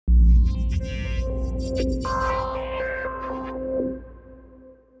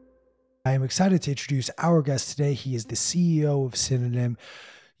I am excited to introduce our guest today. He is the CEO of Synonym.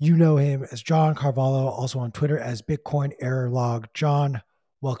 You know him as John Carvalho, also on Twitter as Bitcoin Error Log. John,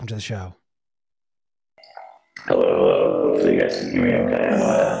 welcome to the show. Hello. Hopefully you guys can hear me okay.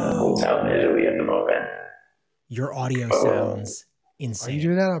 I'm a hotel in Italy at the moment. Your audio sounds insane. Are you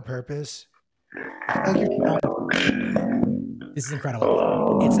doing that on purpose? I feel like you're This is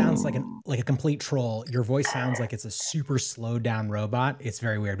incredible. It sounds like a complete troll. Your voice sounds like it's a super slowed down robot. It's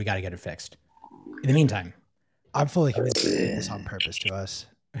very weird. We got to get it fixed. In the meantime, I'm fully convinced you did this on purpose to us.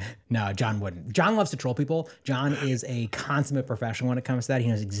 No, John wouldn't. John loves to troll people. John is a consummate professional when it comes to that. He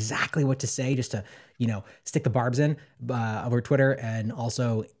knows exactly what to say just to, stick the barbs in over Twitter and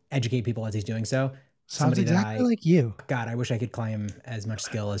also educate people as he's doing so. Sounds exactly like you. God, I wish I could claim as much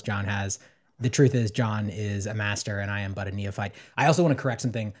skill as John has. The truth is John is a master and I am but a neophyte. I also want to correct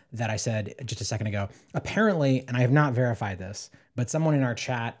something that I said just a second ago. Apparently, and I have not verified this, but someone in our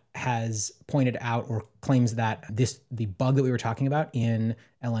chat has pointed out or claims that the bug that we were talking about in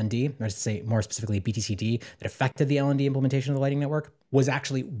LND, or to say more specifically BTCD, that affected the LND implementation of the Lightning Network was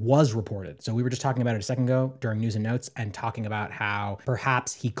reported. So we were just talking about it a second ago during news and notes and talking about how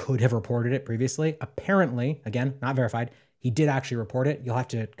perhaps he could have reported it previously. Apparently, again, not verified, he did actually report it. You'll have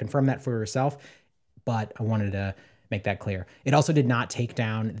to confirm that for yourself, but I wanted to make that clear. It also did not take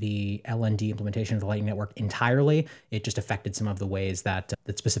down the LND implementation of the Lightning Network entirely. It just affected some of the ways that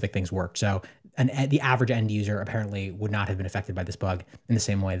specific things worked. So the average end user apparently would not have been affected by this bug in the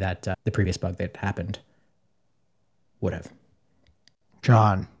same way that the previous bug that happened would have.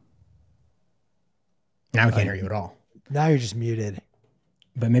 John. Now we can't hear you at all. Now you're just muted.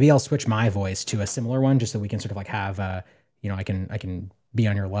 But maybe I'll switch my voice to a similar one just so we can sort of like have, I can be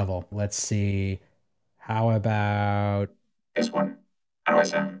on your level. Let's see. How about this one? How do I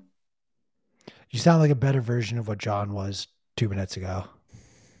sound? You sound like a better version of what John was 2 minutes ago.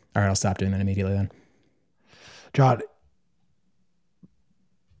 All right, I'll stop doing that immediately then. John.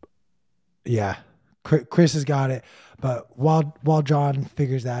 Yeah. Chris has got it. But while John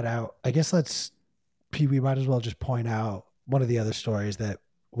figures that out, I guess we might as well just point out one of the other stories that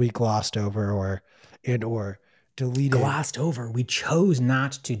we glossed over or deleted. Glossed over. We chose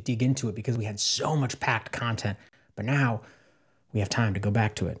not to dig into it because we had so much packed content. But now we have time to go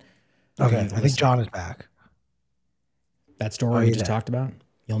back to it. Okay, I think John is back. That story we just talked about,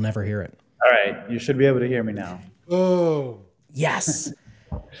 you'll never hear it. All right, you should be able to hear me now. Oh, yes.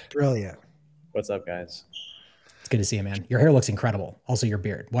 Brilliant. What's up, guys? It's good to see you, man. Your hair looks incredible. Also, your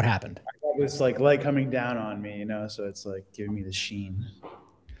beard. What happened? I got this like light coming down on me, so it's like giving me the sheen.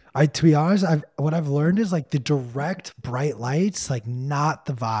 To be honest, what I've learned is like the direct bright lights, like not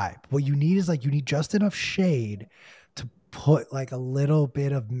the vibe. What you need is you need just enough shade to put like a little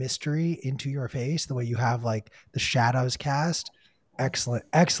bit of mystery into your face. The way you have like the shadows cast.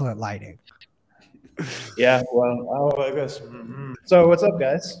 Excellent lighting. Yeah, well, I guess. Mm-hmm. So what's up,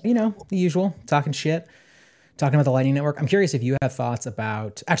 guys? The usual, talking shit. Talking about the Lightning Network, I'm curious if you have thoughts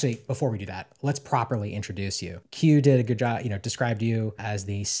about, actually, before we do that, let's properly introduce you. Q did a good job, described you as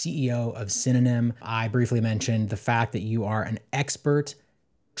the CEO of Synonym. I briefly mentioned the fact that you are an expert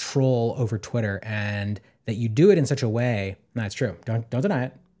troll over Twitter and that you do it in such a way, no, it's true, don't deny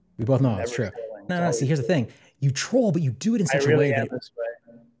it. We both know it's true. No, see, here's the thing. You troll, but you do it in such a way that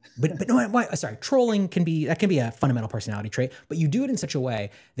But no, why? Sorry, trolling can be a fundamental personality trait, but you do it in such a way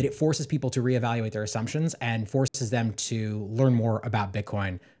that it forces people to reevaluate their assumptions and forces them to learn more about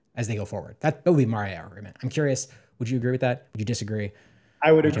Bitcoin as they go forward. That would be my argument. I'm curious, would you agree with that? Would you disagree?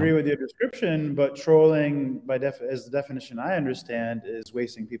 I would agree with your description, but trolling, as the definition I understand, is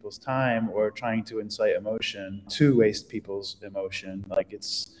wasting people's time or trying to incite emotion to waste people's emotion. Like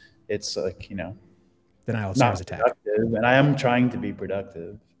it's like denial of service attack. And I am trying to be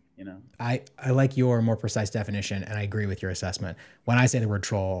productive. I like your more precise definition, and I agree with your assessment. When I say the word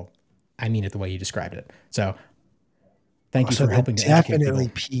troll, I mean it the way you described it. So thank you for helping to educate people.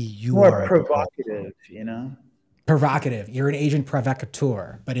 Definitely, P, you more are provocative, Provocative. You're an agent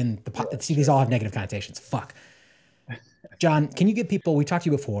provocateur, but see, these all have negative connotations. Fuck. John, can you give people, we talked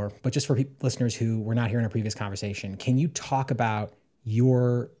to you before, but just for listeners who were not here in a previous conversation, can you talk about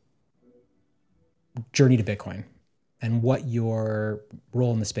your journey to Bitcoin and what your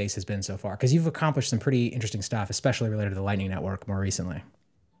role in the space has been so far? Because you've accomplished some pretty interesting stuff, especially related to the Lightning Network more recently.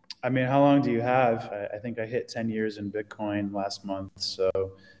 I mean, how long do you have? I think I hit 10 years in Bitcoin last month. So,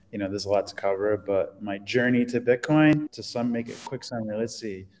 there's a lot to cover, but my journey to Bitcoin, make it quick summary. Let's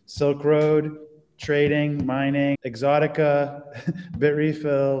see. Silk Road, trading, mining, Exotica,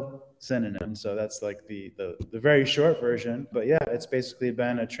 Bitrefill, Synonym. So that's like the very short version. But yeah, it's basically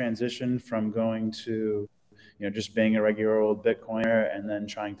been a transition from going to just being a regular old Bitcoiner and then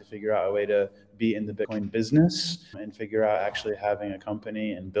trying to figure out a way to be in the Bitcoin business and figure out actually having a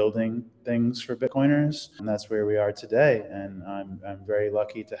company and building things for Bitcoiners. And that's where we are today. And I'm very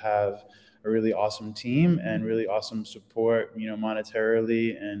lucky to have a really awesome team and really awesome support,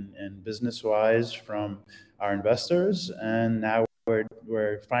 monetarily and business wise from our investors. And now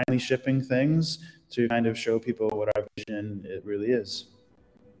we're finally shipping things to kind of show people what our vision it really is.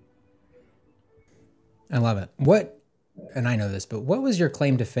 I love it. And I know this, but what was your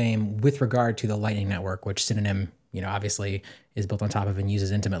claim to fame with regard to the Lightning Network, which Synonym, obviously is built on top of and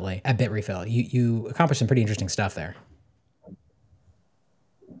uses intimately at Bitrefill? You accomplished some pretty interesting stuff there.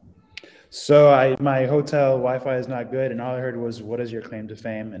 So my hotel Wi-Fi is not good, and all I heard was, "What is your claim to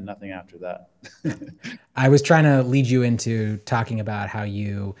fame?" and nothing after that. I was trying to lead you into talking about how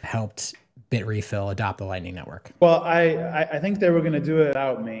you helped Bitrefill adopt the Lightning Network. Well, I think they were going to do it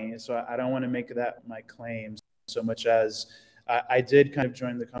without me, so I don't want to make that my claim so much as I did kind of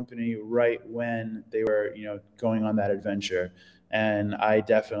join the company right when they were, going on that adventure, and I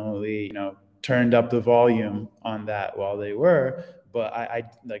definitely, turned up the volume on that while they were. But I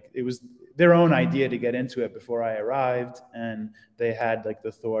like it was their own idea to get into it before I arrived, and they had like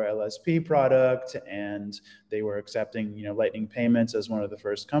the Thor LSP product, and they were accepting Lightning payments as one of the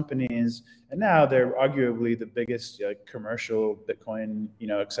first companies, and now they're arguably the biggest commercial Bitcoin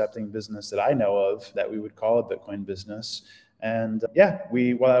accepting business that I know of that we would call a Bitcoin business. And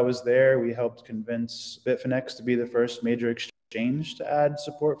while I was there, we helped convince Bitfinex to be the first major exchange to add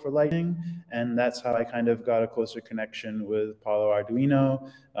support for Lightning, and that's how I kind of got a closer connection with Paulo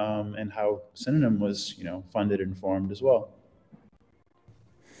Arduino, and how Synonym was funded and formed as well.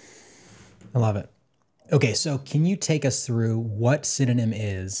 I love it. Okay, so can you take us through what Synonym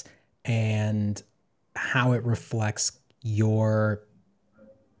is and how it reflects your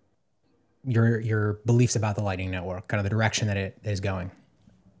beliefs about the Lightning Network, kind of the direction that it is going?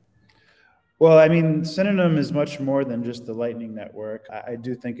 Well, I mean, Synonym is much more than just the Lightning Network. I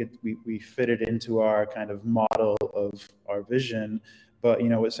do think we fit it into our kind of model of our vision. But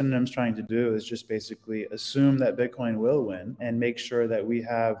what Synonym's trying to do is just basically assume that Bitcoin will win and make sure that we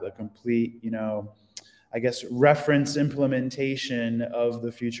have a complete, reference implementation of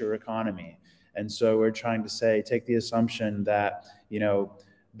the future economy. And so we're trying to say, take the assumption that,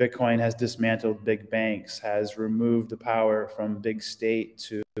 Bitcoin has dismantled big banks, has removed the power from big state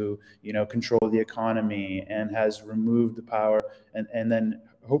to, control the economy, and has removed the power and then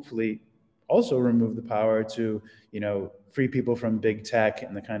hopefully also remove the power to, free people from big tech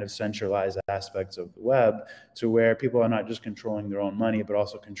and the kind of centralized aspects of the web, to where people are not just controlling their own money, but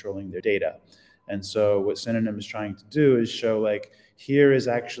also controlling their data. And so what Synonym is trying to do is show here is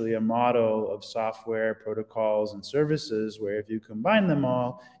actually a model of software, protocols, and services where if you combine them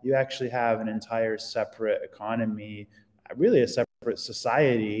all, you actually have an entire separate economy, really a separate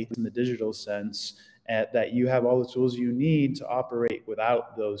society in the digital sense, that you have all the tools you need to operate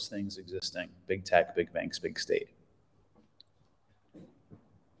without those things existing: big tech, big banks, big state.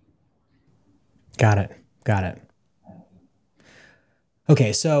 Got it.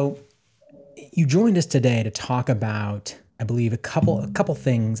 Okay, so you joined us today to talk about, I believe, a couple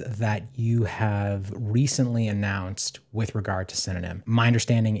things that you have recently announced with regard to Synonym. My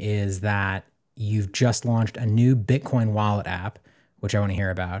understanding is that you've just launched a new Bitcoin wallet app, which I want to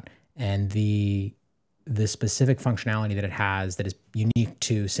hear about, and the specific functionality that it has that is unique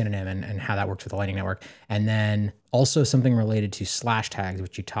to Synonym and how that works with the Lightning Network. And then also something related to slash tags,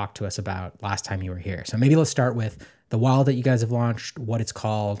 which you talked to us about last time you were here. So maybe let's start with the wallet that you guys have launched, what it's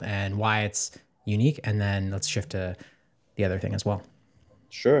called, and why it's unique. And then let's shift to the other thing as well.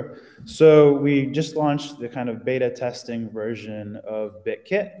 Sure. So we just launched the kind of beta testing version of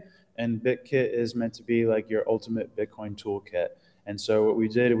BitKit. And BitKit is meant to be like your ultimate Bitcoin toolkit. And so what we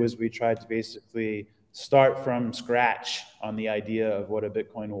did was we tried to basically start from scratch on the idea of what a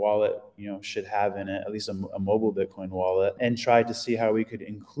Bitcoin wallet, should have in it, at least a mobile Bitcoin wallet, and tried to see how we could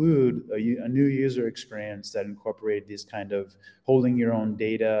include a new user experience that incorporated these kind of holding your own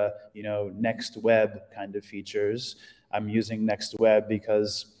data, next web kind of features. I'm using next web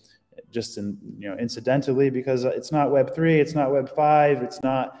because incidentally, because it's not Web3, it's not Web5, it's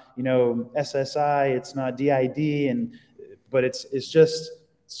not, SSI, it's not DID, but it's just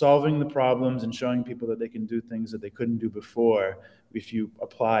solving the problems and showing people that they can do things that they couldn't do before if you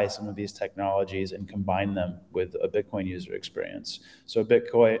apply some of these technologies and combine them with a Bitcoin user experience. So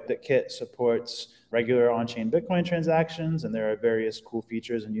BitKit supports regular on-chain Bitcoin transactions, and there are various cool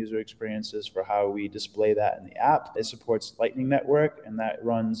features and user experiences for how we display that in the app. It supports Lightning Network, and that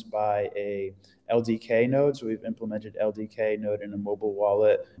runs by a LDK node. So we've implemented LDK node in a mobile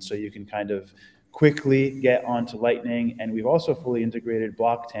wallet, so you can kind of quickly get onto Lightning. And we've also fully integrated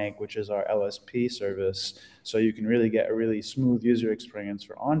Blocktank, which is our LSP service. So you can really get a really smooth user experience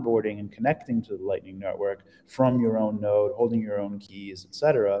for onboarding and connecting to the Lightning Network from your own node, holding your own keys,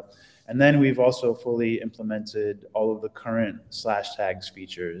 etc. And then we've also fully implemented all of the current /tags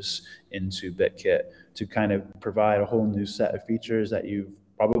features into BitKit to kind of provide a whole new set of features that you've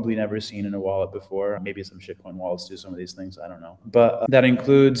probably never seen in a wallet before. Maybe some shitcoin wallets do some of these things, I don't know. But that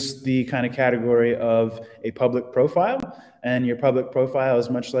includes the kind of category of a public profile. And your public profile is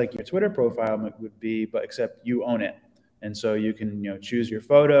much like your Twitter profile would be, but except you own it. And so you can, choose your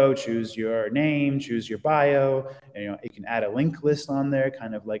photo, choose your name, choose your bio, and, you can add a link list on there,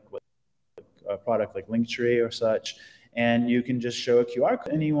 kind of like a product like Linktree or such. And you can just show a QR code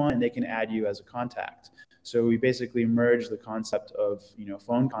to anyone and they can add you as a contact. So we basically merge the concept of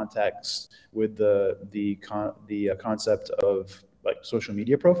phone contacts with the concept of like social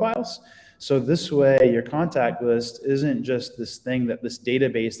media profiles. So this way, your contact list isn't just this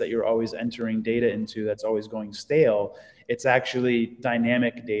database that you're always entering data into that's always going stale. It's actually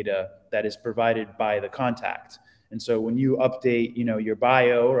dynamic data that is provided by the contact. And so when you update, your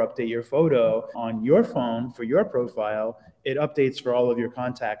bio or update your photo on your phone for your profile, it updates for all of your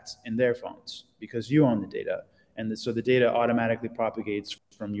contacts in their phones because you own the data. And so the data automatically propagates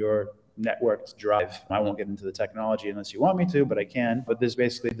from your networked drive. I won't get into the technology unless you want me to, but I can. But there's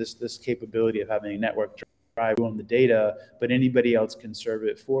basically this capability of having a network drive, you own the data, but anybody else can serve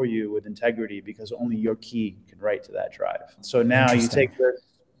it for you with integrity because only your key can write to that drive. So now you take the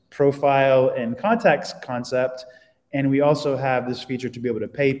profile and contacts concept, and we also have this feature to be able to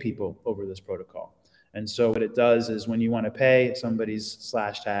pay people over this protocol. And so what it does is when you want to pay somebody's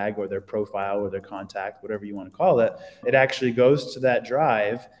 /tag or their profile or their contact, whatever you want to call it, it actually goes to that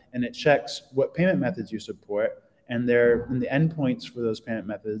drive and it checks what payment methods you support, and the endpoints for those payment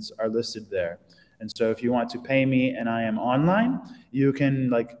methods are listed there. And so if you want to pay me and I am online, you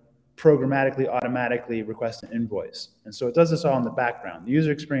can programmatically, automatically request an invoice. And so it does this all in the background. The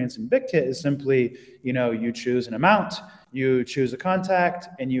user experience in BitKit is simply, you choose an amount, you choose a contact,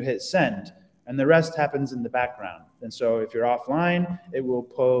 and you hit send. And the rest happens in the background. And so if you're offline, it will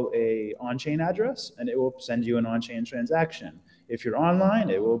pull a on-chain address and it will send you an on-chain transaction. If you're online,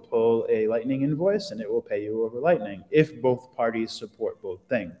 it will pull a Lightning invoice and it will pay you over Lightning if both parties support both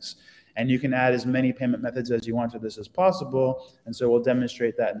things. And you can add as many payment methods as you want to this as possible. And so we'll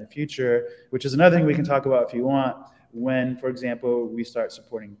demonstrate that in the future, which is another thing we can talk about if you want when, for example, we start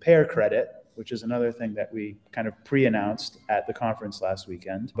supporting pair credit, which is another thing that we kind of pre-announced at the conference last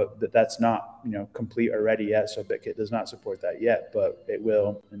weekend. But that's not complete or ready yet, so BitKit does not support that yet, but it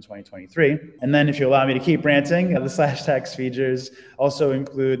will in 2023. And then if you allow me to keep ranting, the /tags features also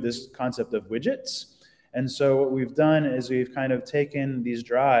include this concept of widgets. And so what we've done is we've kind of taken these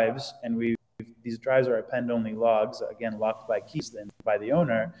drives, and these drives are append-only logs, again, locked by keys by the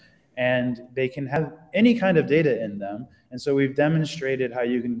owner, and they can have any kind of data in them. And so we've demonstrated how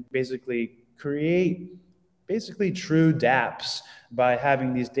you can basically create true dApps by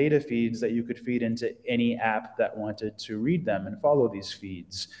having these data feeds that you could feed into any app that wanted to read them and follow these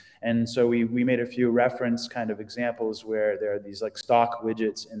feeds. And so we made a few reference kind of examples where there are these stock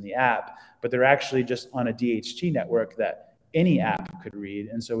widgets in the app, but they're actually just on a DHT network that any app could read.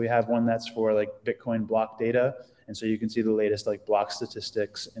 And so we have one that's for Bitcoin block data. And so you can see the latest block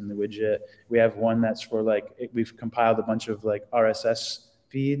statistics in the widget. We have one that's for we've compiled a bunch of RSS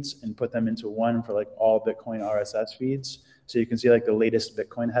feeds and put them into one for all Bitcoin RSS feeds. So you can see the latest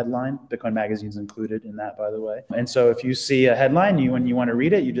Bitcoin headline. Bitcoin Magazine's included in that, by the way. And so if you see a headline, when you want to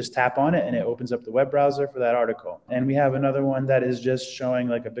read it, you just tap on it and it opens up the web browser for that article. And we have another one that is just showing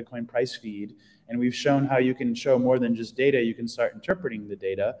a Bitcoin price feed. And we've shown how you can show more than just data. You can start interpreting the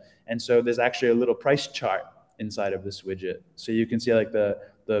data. And so there's actually a little price chart inside of this widget. So you can see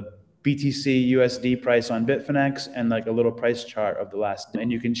the BTC USD price on Bitfinex and a little price chart of the last.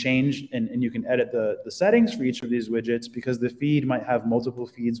 And you can change and you can edit the settings for each of these widgets because the feed might have multiple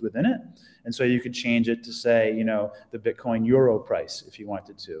feeds within it. And so you could change it to say, the Bitcoin euro price if you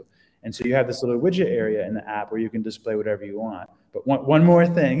wanted to. And so you have this little widget area in the app where you can display whatever you want. But one more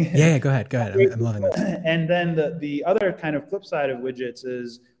thing. Yeah, go ahead. I'm loving this. And then the other kind of flip side of widgets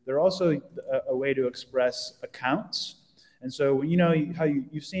is they're also a way to express accounts. And so, how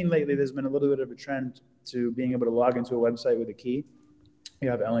you've seen lately, there's been a little bit of a trend to being able to log into a website with a key. You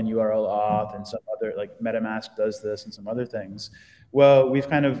have LNURL auth and some other, MetaMask does this and some other things. Well, we've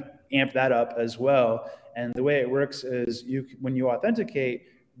kind of amped that up as well. And the way it works is when you authenticate,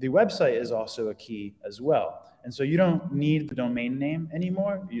 the website is also a key as well. And so you don't need the domain name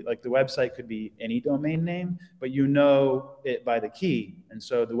anymore. Like the website could be any domain name, but you know it by the key. And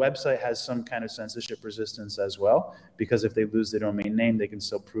so the website has some kind of censorship resistance as well, because if they lose the domain name, they can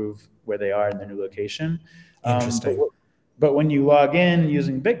still prove where they are in their new location. Interesting. But when you log in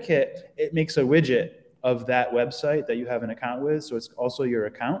using BitKit, it makes a widget of that website that you have an account with. So it's also your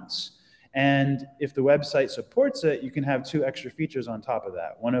accounts. And if the website supports it, you can have 2 extra features on top of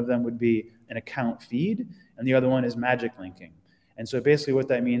that. One of them would be an account feed, and the other one is magic linking. And so basically what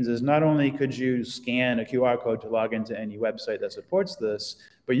that means is not only could you scan a QR code to log into any website that supports this,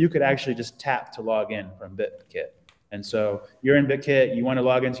 but you could actually just tap to log in from BitKit. And so you're in BitKit, you want to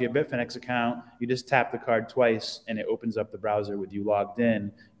log into your Bitfinex account, you just tap the card twice and it opens up the browser with you logged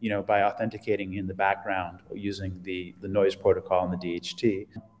in, by authenticating in the background using the noise protocol and the DHT.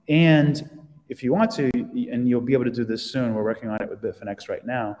 And if you want to, and you'll be able to do this soon, we're working on it with Bitfinex right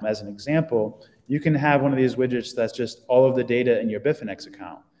now. As an example, you can have one of these widgets that's just all of the data in your Bitfinex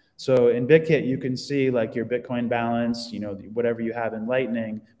account. So in BitKit, you can see like your Bitcoin balance, whatever you have in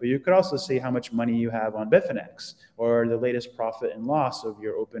Lightning, but you could also see how much money you have on Bitfinex, or the latest profit and loss of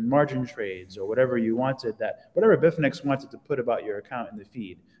your open margin trades, or whatever you wanted, whatever Bitfinex wanted to put about your account in the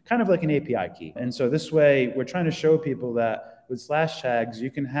feed, kind of like an API key. And so this way, we're trying to show people that with Slashtags,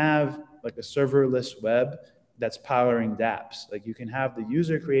 you can have like a serverless web that's powering dApps. Like you can have the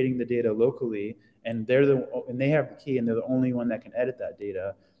user creating the data locally, and they have the key, and they're the only one that can edit that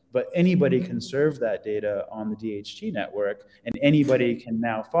data. But anybody can serve that data on the DHT network, and anybody can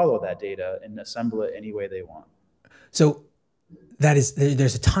now follow that data and assemble it any way they want. So there's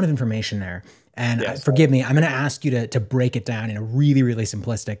a ton of information there. And Yes. Forgive me, I'm going to ask you to break it down in a really, really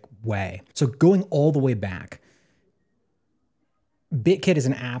simplistic way. So going all the way back, BitKit is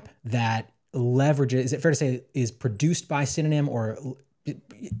an app that leverages, is it fair to say, is produced by Synonym, or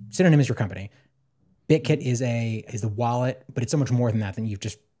Synonym is your company. BitKit is the wallet, but it's so much more than that than you've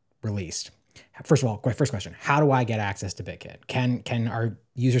just released. First of all, first question, how do I get access to BitKit? Can our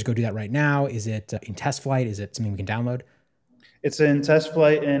users go do that right now? Is it in test flight? Is it something we can download? It's in test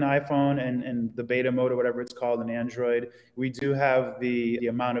flight in iPhone and the beta mode, or whatever it's called, in Android. We do have the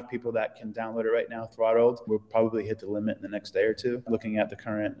amount of people that can download it right now throttled. We'll probably hit the limit in the next day or two, looking at the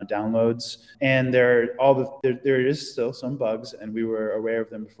current downloads. And there is still some bugs, and we were aware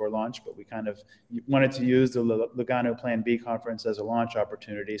of them before launch, but we kind of wanted to use the Lugano Plan B conference as a launch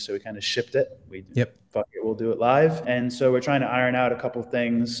opportunity, so we kind of shipped it. Fuck it, we'll do it live. And so we're trying to iron out a couple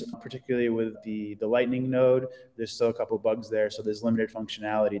things, particularly with the Lightning node. There's still a couple bugs there, so there's limited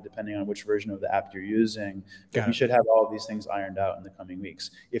functionality depending on which version of the app you're using. But you should have all of these things ironed out in the coming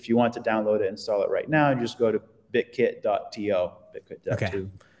weeks. If you want to download it, install it right now, just go to bitkit.to, bitkit.to. Okay.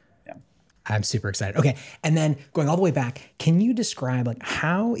 Yeah. I'm super excited. Okay. And then going all the way back, can you describe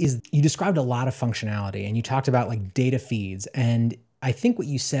you described a lot of functionality, and you talked about like data feeds. And I think what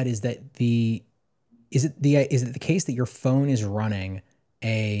you said is that is it the case that your phone is running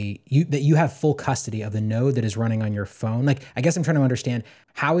that you have full custody of the node that is running on your phone? Like, I guess I'm trying to understand,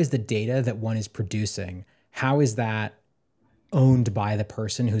 how is the data that one is producing, how is that owned by the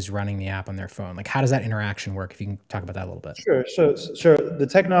person who's running the app on their phone? Like, how does that interaction work? If you can talk about that a little bit. Sure. So the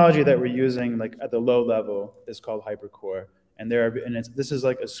technology that we're using, like at the low level, is called HyperCore. And this is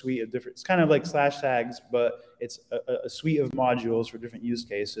like a suite of different, it's kind of like Slashtags, but it's a suite of modules for different use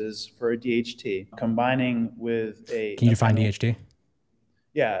cases for a DHT, combining with Can you define DHT?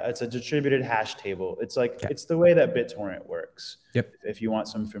 Yeah, it's a distributed hash table. It's it's the way that BitTorrent works. Yep. If you want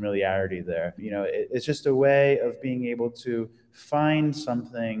some familiarity there, it's just a way of being able to find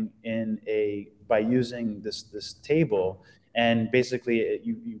something by using this table, and basically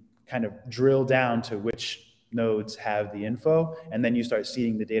you kind of drill down to which nodes have the info, and then you start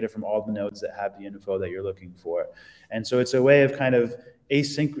seeding the data from all the nodes that have the info that you're looking for. And so it's a way of kind of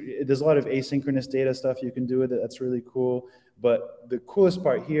there's a lot of asynchronous data stuff you can do with it. That's really cool. But the coolest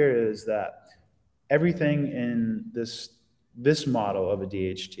part here is that everything in this model of a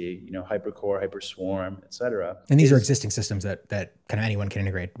DHT, HyperCore, HyperSwarm, et cetera. And these are existing systems that kind of anyone can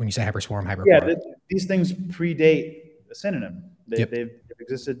integrate. When you say HyperSwarm, HyperCore. Yeah, these things predate a Synonym. They've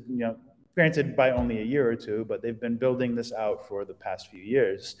existed, granted by only a year or two, but they've been building this out for the past few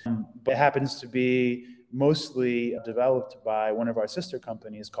years. But it happens to be mostly developed by one of our sister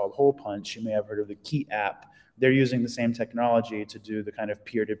companies called HolePunch. You may have heard of the Keat app. They're using the same technology to do the kind of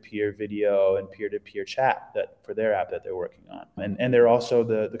peer-to-peer video and peer-to-peer chat for their app that they're working on. And they're also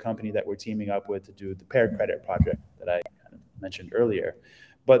the company that we're teaming up with to do the Paired Credit project that I kind of mentioned earlier.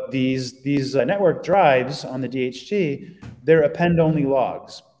 But these network drives on the DHT, they're append-only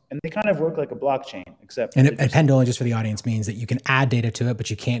logs. And they kind of work like a blockchain, except... And append only, just for the audience, means that you can add data to it, but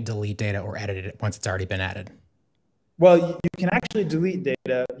you can't delete data or edit it once it's already been added. Well, you can actually delete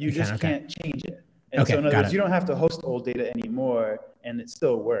data. You You can, just okay. can't change it. And Okay, so in other got words, it. you don't have to host old data anymore, and it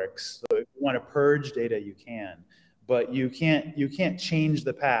still works. So if you want to purge data, you can, but you can't change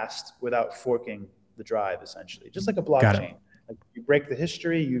the past without forking the drive, essentially. Just like a Got it. blockchain. Like you break the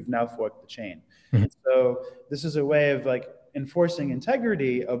history, you've now forked the chain. Mhm. And so this is a way of like enforcing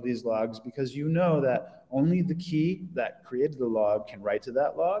integrity of these logs, because you know that only the key that created the log can write to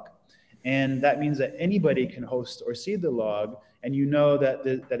that log. And that means that anybody can host or see the log, and you know that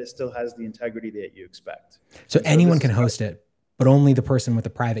that it still has the integrity that you expect. So And anyone this can is host it, but only the person with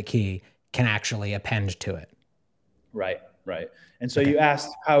the private key can actually append to it. right, right. And so Okay. you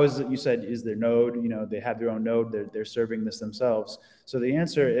asked, how is it? You said, is their node? They have their own node. They're serving this themselves. So the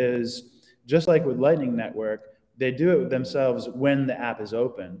answer is, just like with Lightning Network, they do it themselves when the app is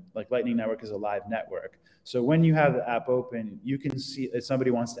open. Like Lightning Network is a live network. So when you have the app open, you can see if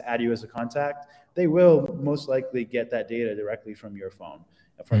somebody wants to add you as a contact, they will most likely get that data directly from your phone,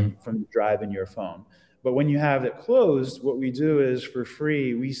 from the drive in your phone. But when you have it closed, what we do is, for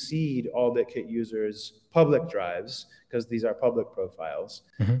free, we seed all BitKit users public drives, because these are public profiles.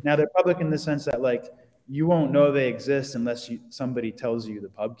 Mhm. Now they're public in the sense that, like, you won't know they exist unless somebody tells you the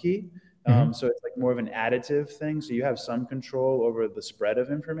pub key. So it's like more of an additive thing. So you have some control over the spread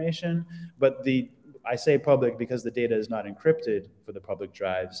of information, but I say public because the data is not encrypted for the public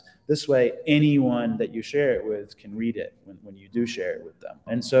drives. This way, anyone that you share it with can read it when you do share it with them.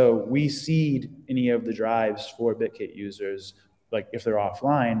 And so we seed any of the drives for BitKit users, like if they're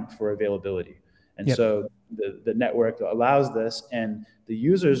offline, for availability. And Yep. so the network allows this, and the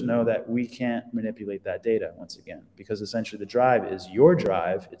users know that we can't manipulate that data once again, because essentially the drive is your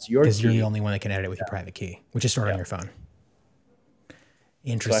drive, it's your Because you're the key. only one that can edit it with your private key, which is stored on Yeah. your phone. So I hope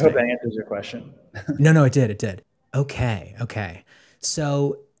that Interesting. answers your question. No, it did. It did. Okay.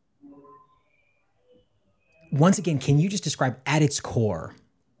 So once again, can you just describe at its core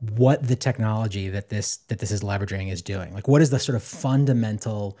what the technology that this is leveraging is doing? Like, what is the sort of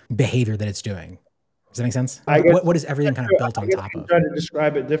fundamental behavior that it's doing? Does that make sense? I guess What is everything kind of built I on guess top I can of? try to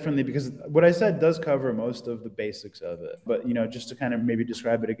describe it differently, because what I said does cover most of the basics of it. But just to kind of maybe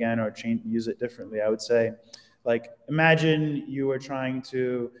describe it again or use it differently, I would say, like, imagine you were trying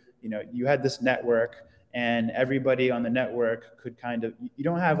to, you had this network, and everybody on the network could kind of, you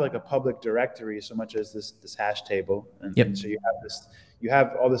don't have like a public directory so much as this hash table, Yep. and so you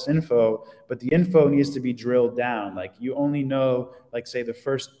have all this info, but the info needs to be drilled down. Like, you only know, like, say the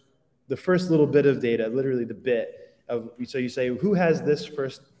first little bit of data, literally the bit of, so you say, who has this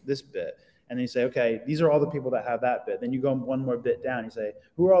bit? And then you say, okay, these are all the people that have that bit. Then you go one more bit down. You say,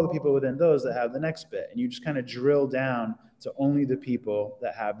 who are all the people within those that have the next bit? And you just kind of drill down to only the people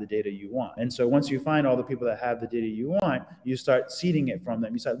that have the data you want. And so once you find all the people that have the data you want, you start seeding it from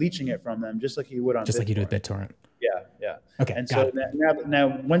them. You start leeching it from them, just like you would on Just BitTorrent. like you do with BitTorrent. Yeah. Okay. And got so it.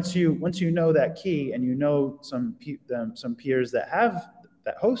 now once you know that key, and you know some peers that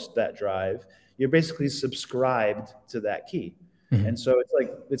host that drive, you're basically subscribed to that key. Mhm. And so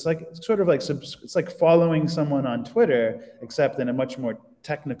it's like following someone on Twitter, except in a much more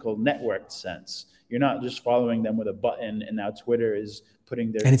technical networked sense. You're not just following them with a button, and now Twitter is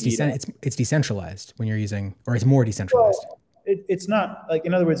putting their And feed on. it's decentralized when you're using, or it's more decentralized. Well, it's not, like,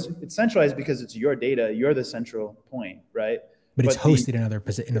 in other words, it's centralized because it's your data. You're the central point, right? But it's But hosted in other the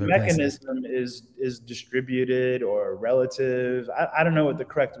places. mechanism is distributed or relative. I don't know what the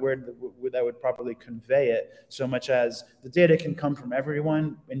correct word that would properly convey it, so much as the data can come from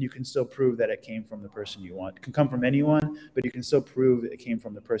everyone, and you can still prove that it came from the person you want. It can come from anyone, but you can still prove it came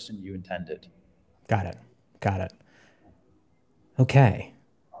from the person you intended. Got it. Okay.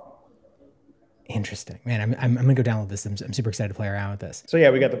 Interesting, man. I'm gonna go download this. I'm super excited to play around with this. So yeah,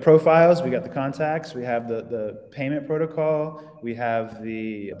 we got the profiles, we got the contacts, we have the payment protocol, we have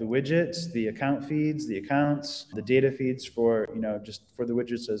the widgets, the account feeds, the accounts, the data feeds for, just for the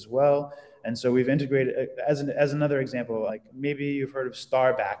widgets as well. And so we've integrated, as another example, like maybe you've heard of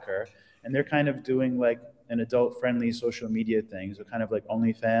Starbacker, and they're kind of doing like an adult-friendly social media thing, so kind of like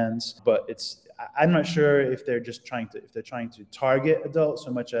OnlyFans, but I'm not sure if they're trying to target adults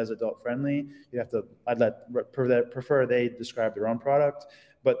so much as adult-friendly. I'd prefer they describe their own product,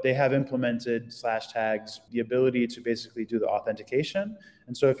 but they have implemented /tags, the ability to basically do the authentication.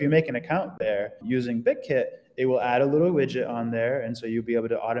 And so if you make an account there using BitKit, it will add a little widget on there, and so you'll be able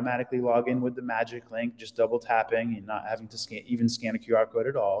to automatically log in with the magic link, just double tapping and not having to scan a QR code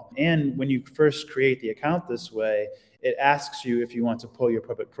at all. And when you first create the account this way, it asks you if you want to pull your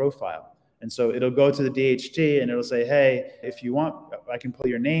public profile. And so it'll go to the DHT and it'll say, hey, if you want, I can pull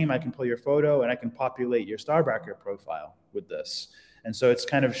your name, I can pull your photo, and I can populate your Starbacker profile with this. And so it's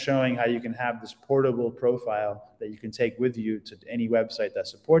kind of showing how you can have this portable profile that you can take with you to any website that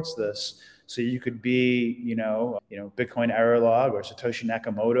supports this. So you could be, Bitcoin Errorlog or Satoshi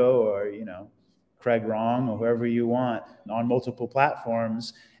Nakamoto or, Craig Wrong or whoever you want on multiple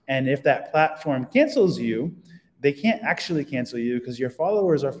platforms. And if that platform cancels you, they can't actually cancel you because your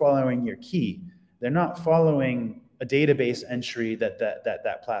followers are following your key. They're not following a database entry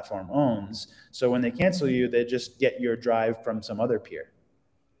that platform owns. So when they cancel you, they just get your drive from some other peer.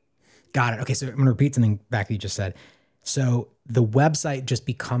 Got it. Okay, so I'm going to repeat something back that you just said. So the website just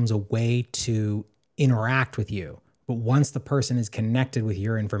becomes a way to interact with you. But once the person is connected with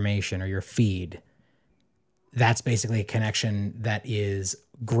your information or your feed, that's basically a connection that is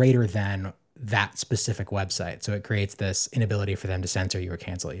greater than that specific website. So it creates this inability for them to censor you or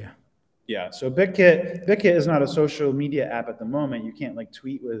cancel you. Yeah. So BitKit is not a social media app at the moment. You can't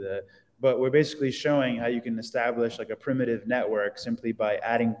tweet with it, but we're basically showing how you can establish a primitive network simply by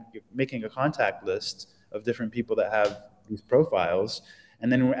making a contact list of different people that have these profiles.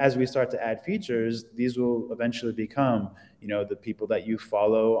 And then as we start to add features, these will eventually become, the people that you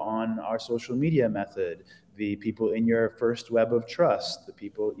follow on our social media method, the people in your first web of trust, the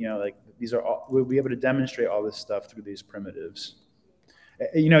people, these are all, we'll be able to demonstrate all this stuff through these primitives.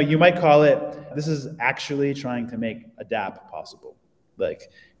 You might call it, this is actually trying to make a dApp possible.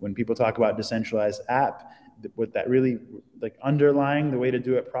 When people talk about decentralized app, what that really underlying the way to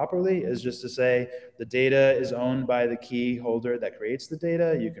do it properly is just to say the data is owned by the key holder that creates the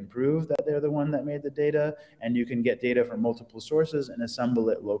data. You can prove that they're the one that made the data, and you can get data from multiple sources and assemble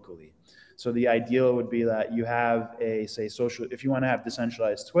it locally. So the ideal would be that you have if you want to have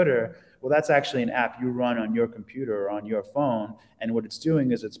decentralized Twitter, well, that's actually an app you run on your computer or on your phone. And what it's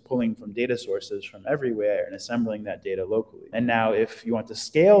doing is it's pulling from data sources from everywhere and assembling that data locally. And now if you want to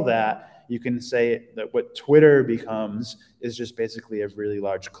scale that, you can say that what Twitter becomes is just basically a really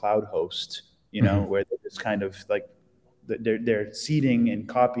large cloud host, where it's kind of they're seeding and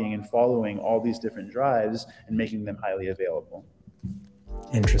copying and following all these different drives and making them highly available.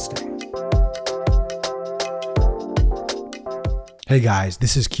 Interesting. Hey guys,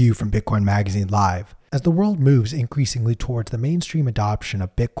 this is Q from Bitcoin Magazine Live. As the world moves increasingly towards the mainstream adoption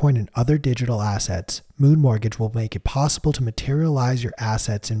of Bitcoin and other digital assets, Moon Mortgage will make it possible to materialize your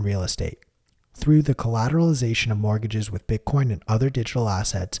assets in real estate. Through the collateralization of mortgages with Bitcoin and other digital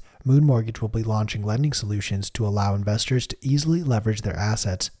assets, Moon Mortgage will be launching lending solutions to allow investors to easily leverage their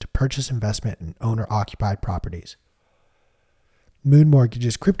assets to purchase investment in owner-occupied properties. Moon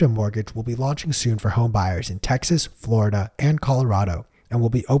Mortgage's crypto mortgage will be launching soon for home buyers in Texas, Florida, and Colorado, and will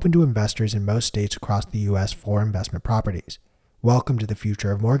be open to investors in most states across the U.S. for investment properties. Welcome to the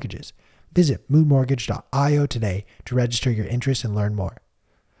future of mortgages. Visit moonmortgage.io today to register your interest and learn more.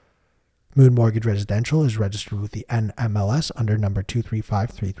 Moon Mortgage Residential is registered with the NMLS under number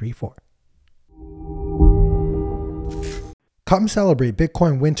 235334. Come celebrate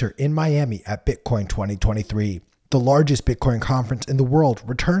Bitcoin Winter in Miami at Bitcoin 2023. The largest Bitcoin conference in the world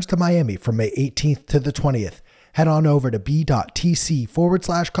returns to Miami from May 18th to the 20th. Head on over to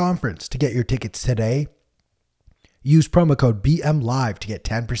b.tc/conference to get your tickets today. Use promo code BMLive to get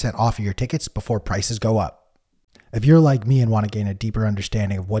 10% off of your tickets before prices go up. If you're like me and want to gain a deeper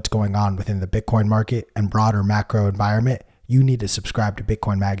understanding of what's going on within the Bitcoin market and broader macro environment, you need to subscribe to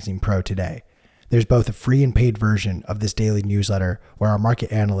Bitcoin Magazine Pro today. There's both a free and paid version of this daily newsletter where our market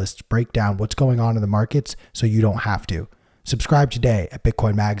analysts break down what's going on in the markets so you don't have to. Subscribe today at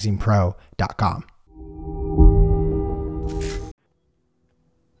bitcoinmagazinepro.com.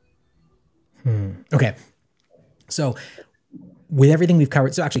 Okay. So with everything we've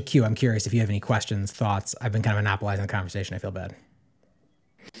covered, so actually, Q, I'm curious if you have any questions, thoughts. I've been kind of monopolizing the conversation. I feel bad.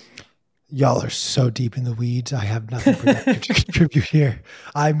 Y'all are so deep in the weeds. I have nothing productive to contribute here.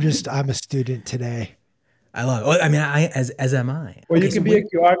 I'm a student today. I love it. Well, I mean, as am I. Well, okay, you can be a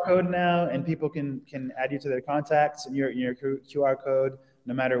QR code now, and people can add you to their contacts and your QR code.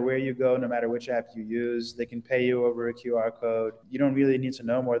 No matter where you go, no matter which app you use, they can pay you over a QR code. You don't really need to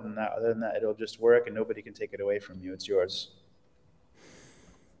know more than that. Other than that, it'll just work, and nobody can take it away from you. It's yours.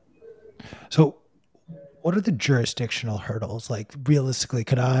 So, what are the jurisdictional hurdles? Like, realistically,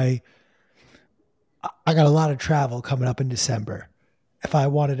 I got a lot of travel coming up in December. If I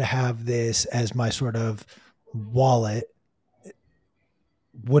wanted to have this as my sort of wallet,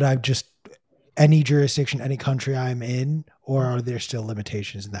 would I just, any jurisdiction, any country I'm in, or are there still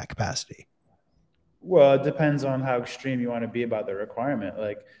limitations in that capacity? Well, it depends on how extreme you want to be about the requirement.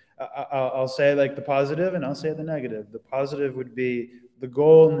 I'll say the positive and I'll say the negative. The positive would be the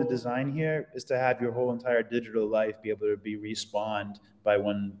goal in the design here is to have your whole entire digital life be able to be respawned by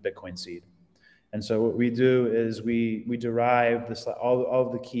one Bitcoin seed. And so what we do is we derive this all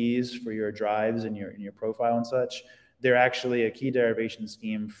of the keys for your drives and your profile and such. They're actually a key derivation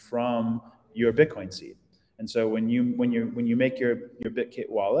scheme from your Bitcoin seed. And so when you make your BitKit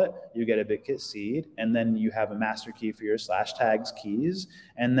wallet, you get a BitKit seed, and then you have a master key for your slash tags keys.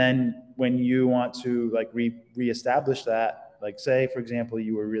 And then when you want to like reestablish that, like say for example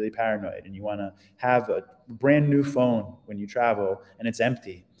you were really paranoid and you want to have a brand new phone when you travel and it's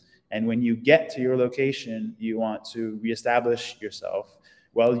empty, and when you get to your location you want to reestablish yourself,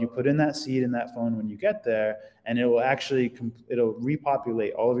 well, you put in that seed in that phone when you get there, and it will actually it'll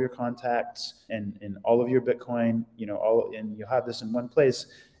repopulate all of your contacts and all of your Bitcoin, and you'll have this in one place,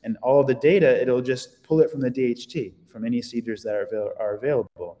 and all of the data, it'll just pull it from the DHT from any seeders that are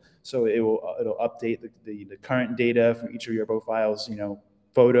available. So it'll update the current data for each of your profiles,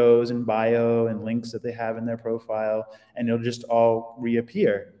 photos and bio and links that they have in their profile, and it'll just all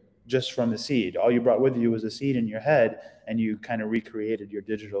reappear just from the seed. All you brought with you was a seed in your head, and you kind of recreated your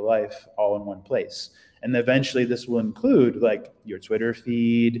digital life all in one place. And eventually this will include like your Twitter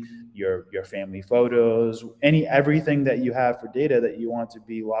feed, your family photos, everything that you have for data that you want to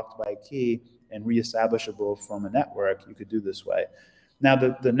be locked by a key and reestablishable from a network. You could do this way. Now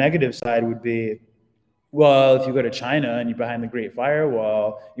the negative side would be, well, if you go to China and you're behind the Great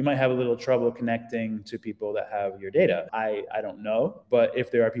Firewall, you might have a little trouble connecting to people that have your data. I don't know, but if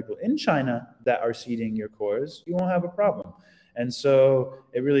there are people in China that are seeding your cores, you won't have a problem. And so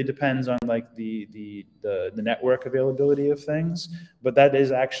it really depends on like the network availability of things. But that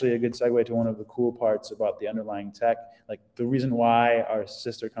is actually a good segue to one of the cool parts about the underlying tech. Like the reason why our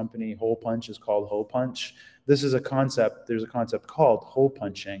sister company Hole Punch is called Hole Punch. There's a concept called hole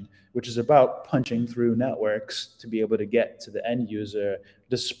punching, which is about punching through networks to be able to get to the end user,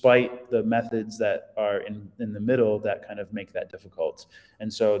 despite the methods that are in the middle that kind of make that difficult.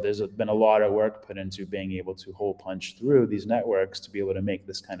 And so there's been a lot of work put into being able to hole punch through these networks to be able to make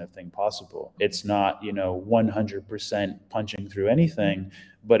this kind of thing possible. It's not, 100% punching through anything,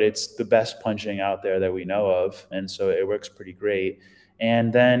 but it's the best punching out there that we know of. And so it works pretty great.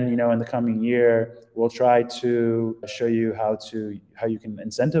 And then, in the coming year, we'll try to show you how you can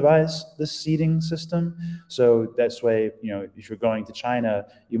incentivize this seeding system. So that's way, if you're going to China,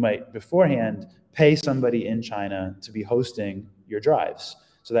 you might beforehand pay somebody in China to be hosting your drives.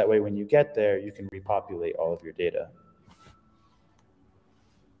 So that way, when you get there, you can repopulate all of your data.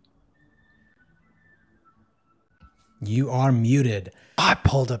 You are muted. I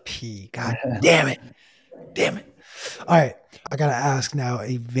pulled a P. God damn it. Damn it. All right. I got to ask now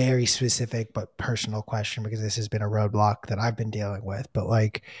a very specific but personal question, because this has been a roadblock that I've been dealing with. But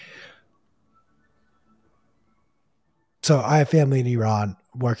so I have family in Iran,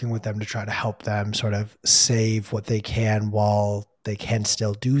 working with them to try to help them sort of save what they can while they can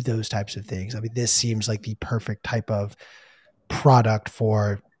still do those types of things. I mean, this seems like the perfect type of product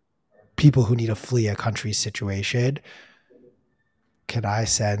for people who need to flee a country's situation. Can I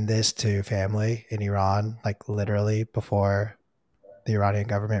send this to family in Iran, like literally before the Iranian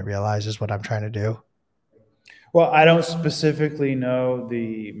government realizes what I'm trying to do? Well, I don't specifically know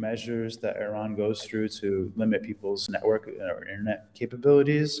the measures that Iran goes through to limit people's network or internet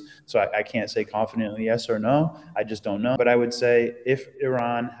capabilities. So I can't say confidently yes or no. I just don't know. But I would say if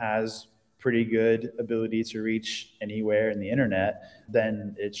Iran has pretty good ability to reach anywhere in the internet,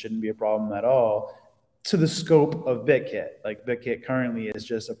 then it shouldn't be a problem at all. To the scope of BitKit. Like BitKit currently is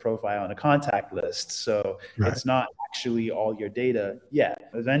just a profile and a contact list. So It's not actually all your data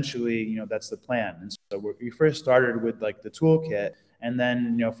yet. Eventually, that's the plan. And so we first started with like the toolkit, and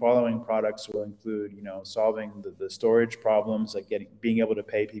then, following products will include, solving the storage problems, like being able to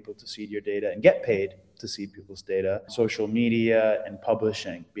pay people to seed your data and get paid to seed people's data, social media and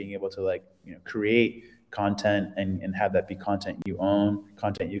publishing, being able to create content and have that be content you own,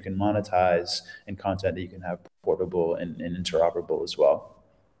 content you can monetize, and content that you can have portable and interoperable as well.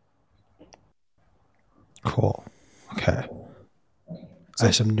 Cool. Okay. I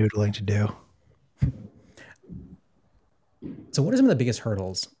have some noodling to do. So what are some of the biggest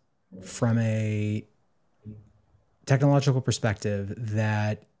hurdles from a technological perspective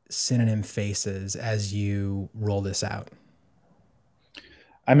that Synonym faces as you roll this out?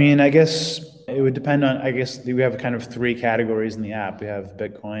 I mean, I guess it would depend on, we have kind of three categories in the app. We have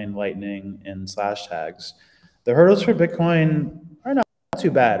Bitcoin, Lightning, and slash tags. The hurdles for Bitcoin are not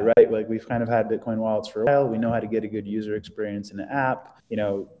too bad, right? Like we've kind of had Bitcoin wallets for a while. We know how to get a good user experience in the app.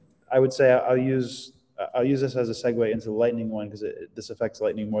 I would say I'll use this as a segue into the Lightning one, because this affects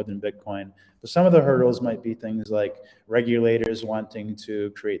Lightning more than Bitcoin. But some of the hurdles might be things like regulators wanting to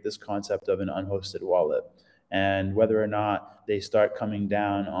create this concept of an unhosted wallet. and whether or not they start coming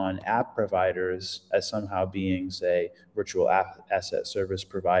down on app providers as somehow being, say, virtual asset service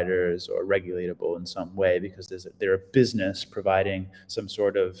providers or regulatable in some way because they're a business providing some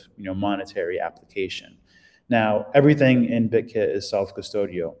sort of monetary application. Now, everything in BitKit is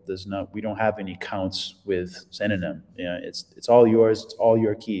self-custodial. We don't have any counts with Synonym. It's all yours. It's all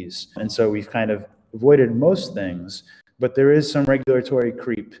your keys. And so we've kind of avoided most things, but there is some regulatory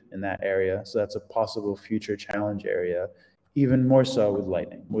creep in that area. So that's a possible future challenge area, even more so with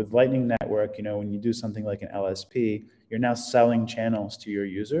Lightning. With Lightning Network, when you do something like an LSP, you're now selling channels to your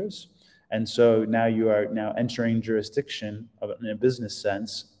users. And so now you are now entering jurisdiction in a business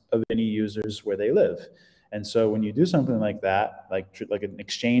sense of any users where they live. And so when you do something like that, like an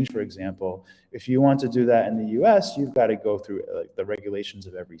exchange, for example, if you want to do that in the US, you've got to go through the regulations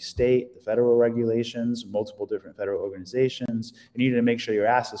of every state, the federal regulations, multiple different federal organizations. You need to make sure your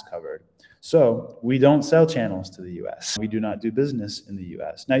ass is covered. So we don't sell channels to the US. We do not do business in the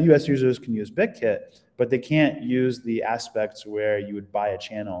US. Now, US users can use BitKit, but they can't use the aspects where you would buy a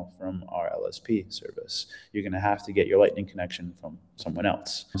channel from our LSP service. You're going to have to get your Lightning connection from someone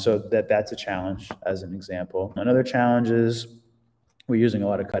else. So that's a challenge as an example. Another challenge is we're using a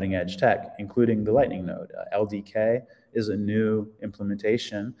lot of cutting edge tech, including the Lightning node. LDK is a new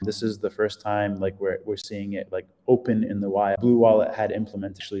implementation. This is the first time we're seeing it open in the wild. Blue Wallet had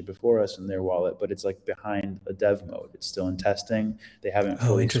implemented actually before us in their wallet, but it's behind a dev mode. It's still in testing. They haven't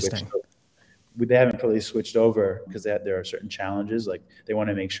fully switched over. They haven't fully switched over because there are certain challenges. They want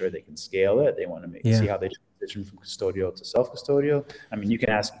to make sure they can scale it. They want to see how they transition from custodial to self-custodial. I mean, you can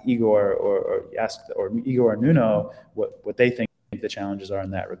ask Igor or Igor or Nuno what they think the challenges are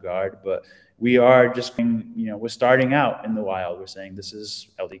in that regard. But we are just, we're starting out in the wild. We're saying this is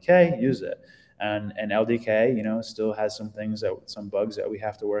LDK, use it. And LDK, still has some bugs that we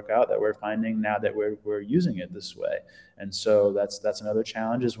have to work out that we're finding now that we're using it this way. And so that's another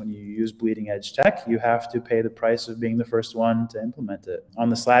challenge is when you use bleeding edge tech, you have to pay the price of being the first one to implement it. On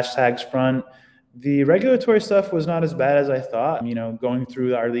the slash tags front, the regulatory stuff was not as bad as I thought. Going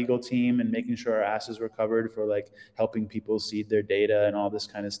through our legal team and making sure our asses were covered for helping people seed their data and all this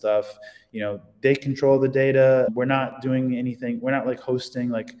kind of stuff. They control the data. We're not doing anything. We're not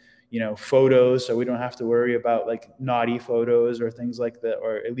hosting photos, so we don't have to worry about naughty photos or things like that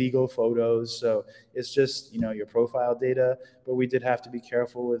or illegal photos. So it's just your profile data. But we did have to be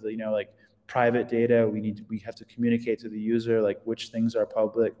careful with private data. We have to communicate to the user which things are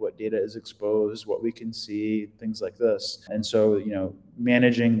public, what data is exposed, what we can see, things like this. And so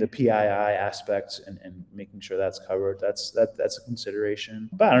managing the PII aspects and making sure that's covered, that's a consideration.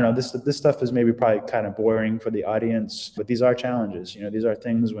 But I don't know, this stuff is maybe probably kind of boring for the audience, but these are challenges. These are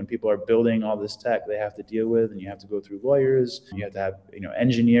things when people are building all this tech they have to deal with, and you have to go through lawyers, you have to have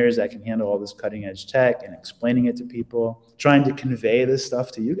engineers that can handle all this cutting edge tech and explaining it to people. Trying to convey this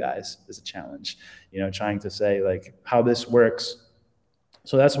stuff to you guys is a challenge, trying to say how this works.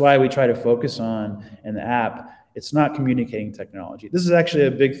 So that's why we try to focus on in the app. It's not communicating technology. This is actually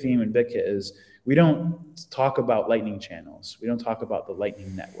a big theme in BitKit is we don't talk about Lightning channels. We don't talk about the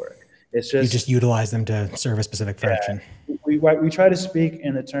Lightning network. It's just, you just utilize them to serve a specific function. We try to speak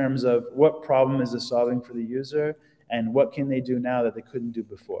in the terms of what problem is this solving for the user and what can they do now that they couldn't do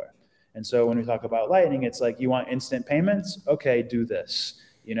before. And so when we talk about Lightning, it's you want instant payments? Okay, do this.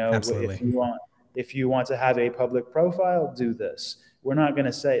 Absolutely. If you want to have a public profile, do this. We're not going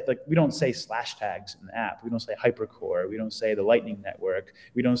to say, we don't say slash tags in the app. We don't say Hypercore. We don't say the Lightning network.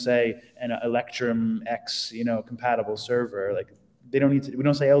 We don't say an Electrum X, compatible server. They don't need to, we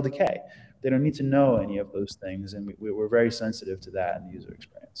don't say LDK. They don't need to know any of those things. And we're very sensitive to that in the user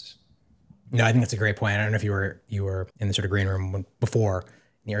experience. No, I think that's a great point. I don't know if you were in the sort of green room before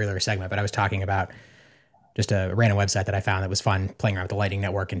in the earlier segment, but I was talking about just a random website that I found that was fun playing around with the Lightning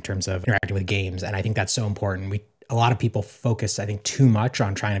network in terms of interacting with games. And I think that's so important. A lot of people focus, I think, too much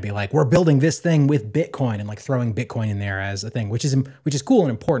on trying to be we're building this thing with Bitcoin and throwing Bitcoin in there as a thing, which is cool and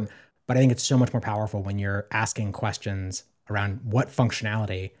important. But I think it's so much more powerful when you're asking questions around what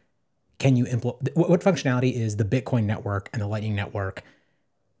functionality can you implement, what functionality is the Bitcoin network and the Lightning network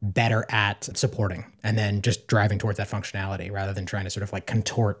better at supporting, and then just driving towards that functionality rather than trying to sort of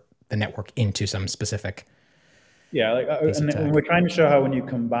contort the network into some specific. Yeah, and we're trying to show how when you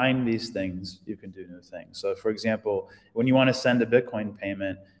combine these things, you can do new things. So for example, when you want to send a Bitcoin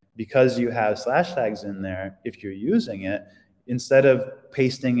payment, because you have slash tags in there, if you're using it, instead of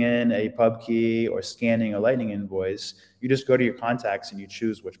pasting in a pub key or scanning a Lightning invoice, you just go to your contacts and you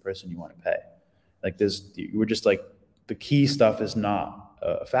choose which person you want to pay. We're just the key stuff is not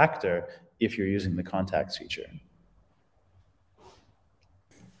a factor if you're using the contacts feature.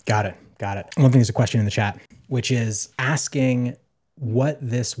 Got it. Got it. One thing, there's a question in the chat, which is asking what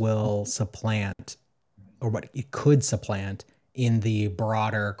this will supplant or what it could supplant in the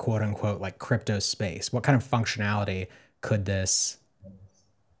broader quote unquote like crypto space. What kind of functionality could this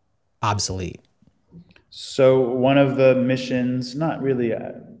obsolete? So one of the missions, not really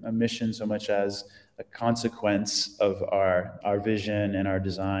a mission so much as a consequence of our vision and our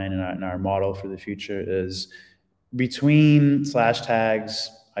design and our model for the future, is between slash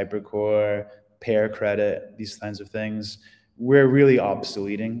tags, hypercore, pair credit, these kinds of things, we're really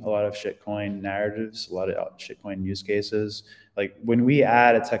obsoleting a lot of shitcoin narratives, a lot of shitcoin use cases. Like when we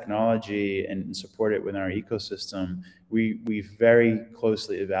add a technology and support it within our ecosystem, we very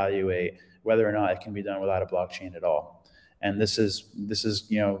closely evaluate whether or not it can be done without a blockchain at all. And this is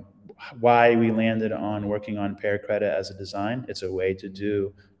why we landed on working on pair credit as a design. It's a way to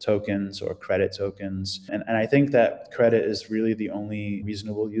do tokens or credit tokens. And I think that credit is really the only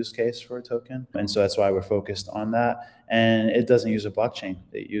reasonable use case for a token. And so that's why we're focused on that. And it doesn't use a blockchain.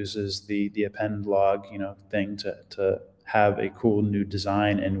 It uses the append log, thing to have a cool new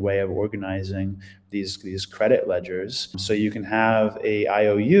design and way of organizing these credit ledgers. So you can have a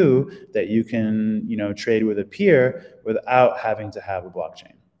IOU that you can, trade with a peer without having to have a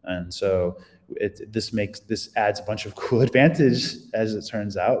blockchain. And so this adds a bunch of cool advantage, as it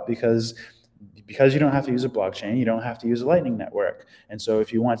turns out, because you don't have to use a blockchain, you don't have to use a Lightning network. And so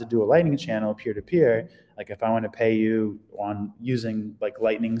if you want to do a Lightning channel peer to peer, like if I want to pay you on using like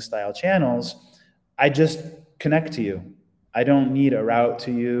Lightning style channels, I just connect to you. I don't need a route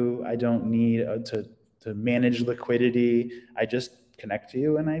to you. I don't need to manage liquidity. I just connect to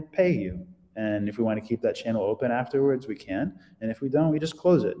you and I pay you. And if we want to keep that channel open afterwards, we can. And if we don't, we just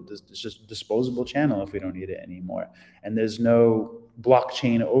close it. It's just a disposable channel if we don't need it anymore. And there's no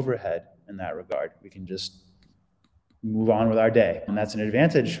blockchain overhead in that regard. We can just move on with our day. And that's an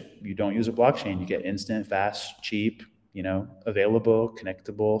advantage. You don't use a blockchain. You get instant, fast, cheap, available,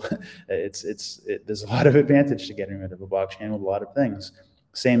 connectable. There's a lot of advantage to getting rid of a blockchain with a lot of things.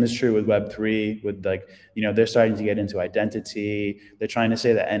 Same is true with Web3, with they're starting to get into identity. They're trying to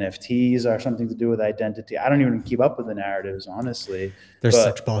say that NFTs are something to do with identity. I don't even keep up with the narratives, honestly. There's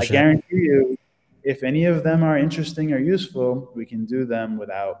such bullshit. I guarantee you, if any of them are interesting or useful, we can do them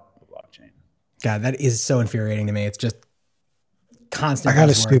without a blockchain. God, that is so infuriating to me. It's just constant. I got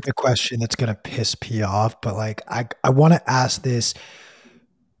a stupid question that's going to piss P off, but I want to ask this.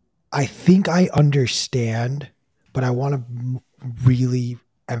 I think I understand, but I want to really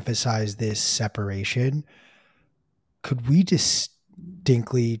emphasize this separation. Could we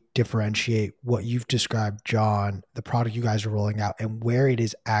distinctly differentiate what you've described, John, the product you guys are rolling out, and where it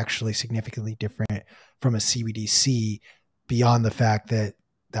is actually significantly different from a CBDC, beyond the fact that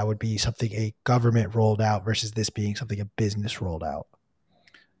that would be something a government rolled out versus this being something a business rolled out?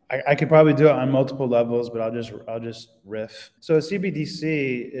 I could probably do it on multiple levels, but I'll just riff. So a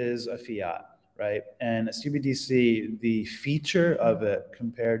CBDC is a fiat, right? And a CBDC, the feature of it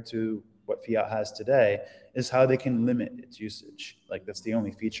compared to what fiat has today is how they can limit its usage. Like that's the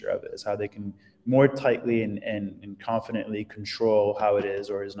only feature of it, is how they can more tightly and confidently control how it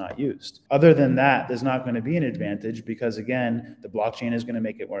is or is not used. Other than that, there's not going to be an advantage because, again, the blockchain is going to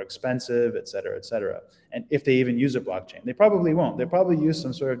make it more expensive, et cetera, et cetera. And if they even use a blockchain, they probably won't. They'll probably use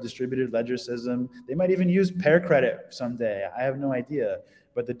some sort of distributed ledger system. They might even use pair credit someday. I have no idea.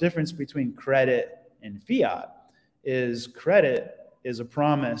 But the difference between credit and fiat is credit is a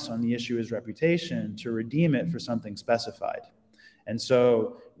promise on the issuer's reputation to redeem it for something specified. And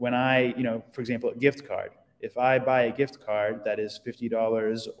so when I, for example, a gift card, if I buy a gift card that is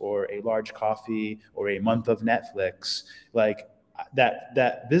 $50 or a large coffee or a month of Netflix, like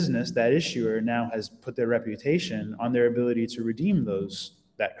that business, that issuer now has put their reputation on their ability to redeem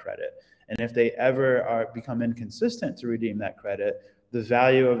that credit. And if they ever become inconsistent to redeem that credit, the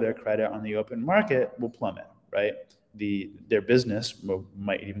value of their credit on the open market will plummet, right? Their business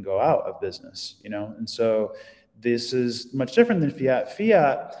might even go out of business, and so this is much different than fiat.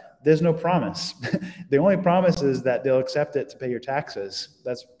 Fiat, there's no promise. The only promise is that they'll accept it to pay your taxes.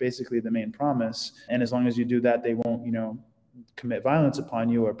 That's basically the main promise. And as long as you do that, they won't, commit violence upon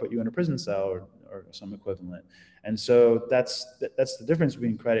you or put you in a prison cell or some equivalent. And so that's the difference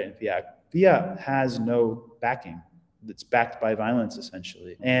between credit and fiat. Fiat has no backing. It's backed by violence,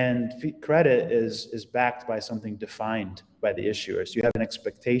 essentially. And credit is backed by something defined by the issuer. So you have an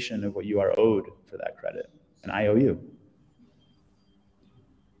expectation of what you are owed for that credit, an IOU.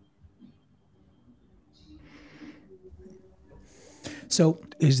 So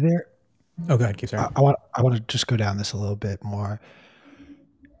is there... Oh, go ahead, keep sorry. I want to just go down this a little bit more.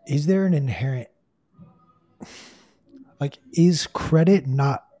 Is there an inherent... is credit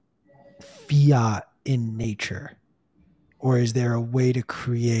not fiat in nature? Or is there a way to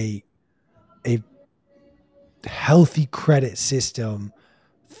create a healthy credit system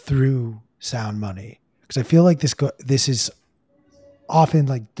through sound money? Because I feel like this is often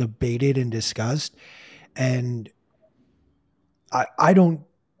like debated and discussed, and I don't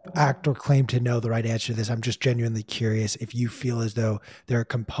act or claim to know the right answer to this. I'm just genuinely curious if you feel as though there are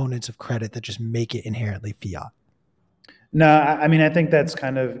components of credit that just make it inherently fiat. No, I mean, I think that's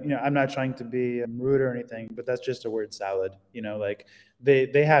kind of, I'm not trying to be rude or anything, but that's just a word salad. Like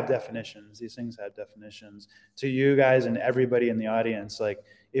they have definitions. These things have definitions. To you guys and everybody in the audience, like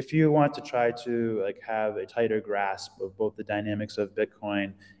if you want to try to like have a tighter grasp of both the dynamics of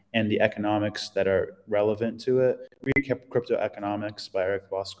Bitcoin and the economics that are relevant to it, read Crypto Economics by Eric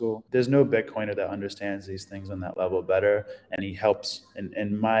Voskuil. There's no Bitcoiner that understands these things on that level better, and he helps.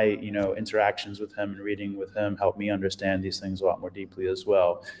 And my interactions with him and reading with him help me understand these things a lot more deeply as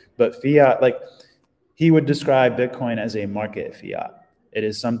well. But fiat, like he would describe Bitcoin as a market fiat. It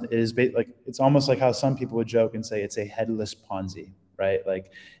is something. It is like it's almost like how some people would joke and say it's a headless Ponzi, right?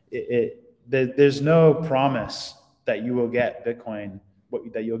 Like there's no promise that you will get Bitcoin.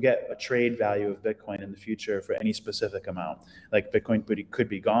 That you'll get a trade value of Bitcoin in the future for any specific amount. Like Bitcoin could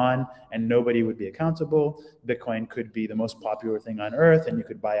be gone and nobody would be accountable. Bitcoin could be the most popular thing on earth and you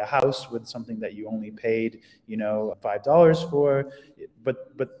could buy a house with something that you only paid, $5 for.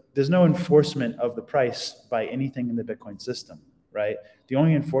 But there's no enforcement of the price by anything in the Bitcoin system, right? The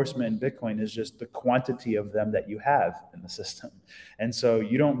only enforcement in Bitcoin is just the quantity of them that you have in the system. And so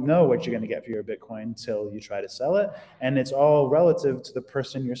you don't know what you're going to get for your Bitcoin until you try to sell it. And it's all relative to the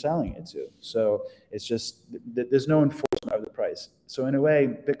person you're selling it to. So it's just, there's no enforcement of the price. So in a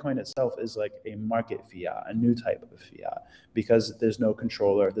way, Bitcoin itself is like a market fiat, a new type of fiat, because there's no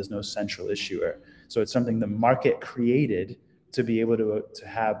controller, there's no central issuer. So it's something the market created to be able to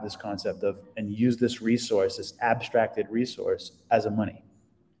have this concept of and use this resource, this abstracted resource, as a money.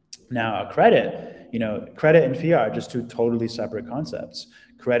 Now, a credit, credit and fiat are just two totally separate concepts.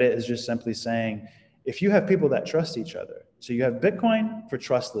 Credit is just simply saying, if you have people that trust each other, so you have Bitcoin for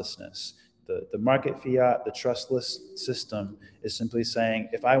trustlessness. The market fiat, the trustless system is simply saying,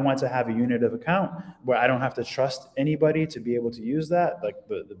 if I want to have a unit of account where I don't have to trust anybody to be able to use that, like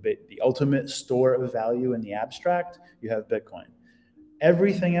the ultimate store of value in the abstract, you have Bitcoin.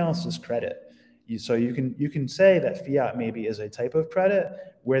 Everything else is credit. So you can say that fiat maybe is a type of credit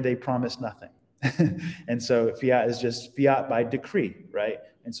where they promise nothing. And so fiat is just fiat by decree, right?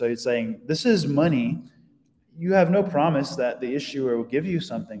 And so it's saying, this is money. You have no promise that the issuer will give you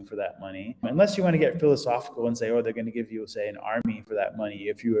something for that money, unless you want to get philosophical and say, oh, they're going to give you, say, an army for that money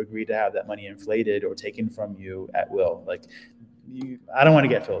if you agree to have that money inflated or taken from you at will. Like, I don't want to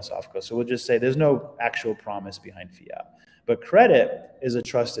get philosophical, so we'll just say there's no actual promise behind fiat. But credit is a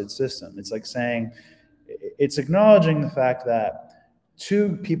trusted system. It's like saying, it's acknowledging the fact that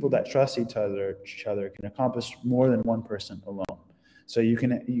two people that trust each other can accomplish more than one person alone. So you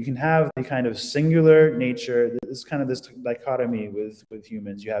can have the kind of singular nature. This kind of this dichotomy with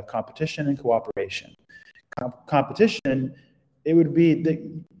humans. You have competition and cooperation. Competition, it would be that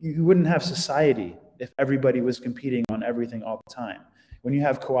you wouldn't have society if everybody was competing on everything all the time. When you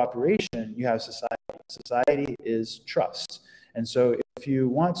have cooperation, you have society. Society is trust. And so if you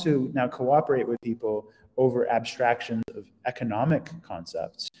want to now cooperate with people over abstractions of economic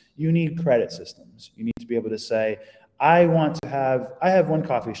concepts, you need credit systems. You need to be able to say, I have one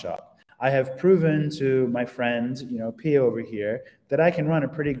coffee shop. I have proven to my friend, P over here, that I can run a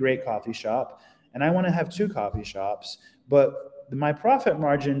pretty great coffee shop, and I want to have two coffee shops, but my profit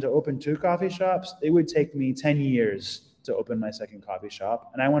margin to open two coffee shops, it would take me 10 years to open my second coffee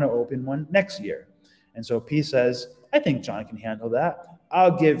shop, and I want to open one next year. And so P says, I think John can handle that.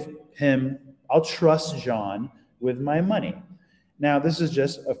 I'll trust John with my money. Now, this is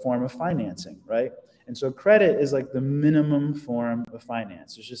just a form of financing, right? And so credit is like the minimum form of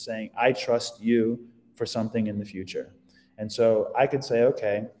finance. It's just saying, I trust you for something in the future. And so I could say,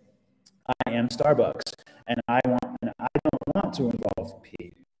 okay, I am Starbucks, and I don't want to involve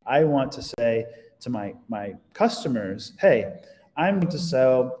P. I want to say to my customers, hey, I'm going to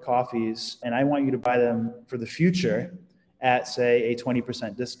sell coffees, and I want you to buy them for the future at, say, a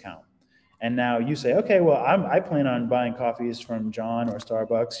 20% discount. And now you say, okay, well, I plan on buying coffees from John or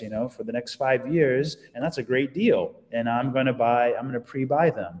Starbucks, for the next 5 years, and that's a great deal. And I'm going to pre-buy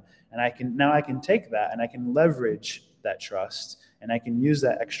them. And I can take that and I can leverage that trust, and I can use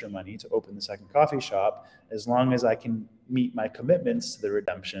that extra money to open the second coffee shop as long as I can meet my commitments to the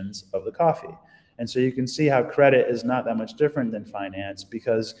redemptions of the coffee. And so you can see how credit is not that much different than finance,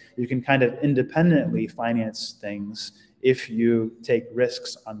 because you can kind of independently finance things if you take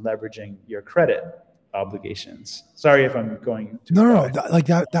risks on leveraging your credit obligations. Sorry if I'm going too far. Like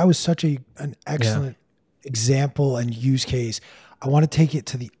that was such an excellent example and use case. I want to take it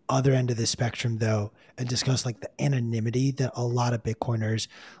to the other end of the spectrum though, and discuss like the anonymity that a lot of Bitcoiners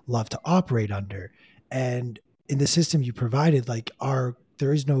love to operate under. And in the system you provided, like there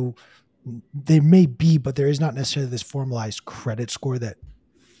may be, but there is not necessarily this formalized credit score that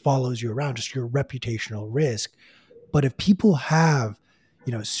follows you around, just your reputational risk. But if people have,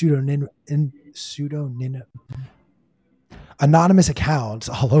 anonymous accounts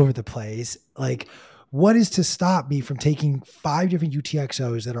all over the place, like what is to stop me from taking 5 different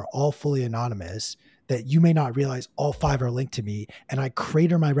UTXOs that are all fully anonymous that you may not realize all 5 are linked to me, and I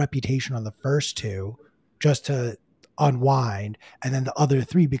crater my reputation on the first 2 just to unwind, and then the other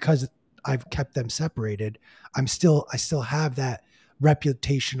 3, because I've kept them separated, I still have that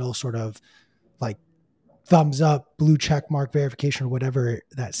reputational sort of like thumbs up, blue check mark verification, or whatever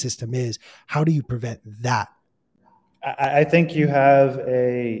that system is. How do you prevent that? I think you have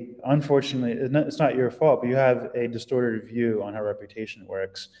unfortunately, it's not your fault, but you have a distorted view on how reputation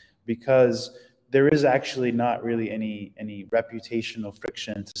works, because there is actually not really any reputational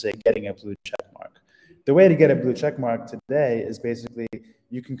friction to, say, getting a blue check mark. The way to get a blue check mark today is basically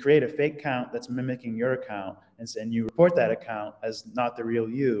you can create a fake account that's mimicking your account, and you report that account as not the real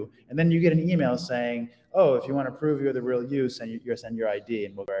you, and then you get an email saying, oh, if you want to prove you're the real you, send your ID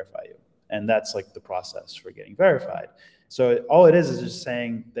and we'll verify you. And that's like the process for getting verified. So all it is just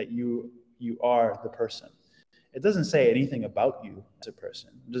saying that you are the person. It doesn't say anything about you as a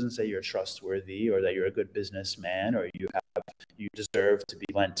person. It doesn't say you're trustworthy or that you're a good businessman or you deserve to be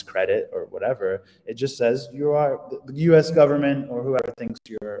lent credit or whatever. It just says you are the U.S. government or whoever thinks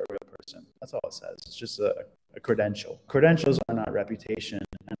you're a real person. That's all it says. It's just a credential. Credentials are not reputation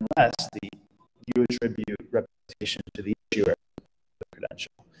unless you attribute reputation to the issuer of the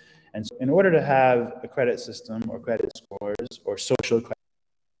credential. And so in order to have a credit system or credit scores or social credit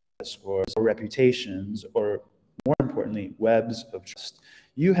scores or reputations, or more importantly, webs of trust,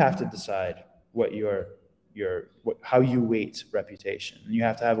 you have to decide how you weight reputation. And you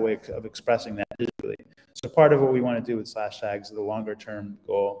have to have a way of expressing that digitally. So part of what we want to do with Slashtags, the longer term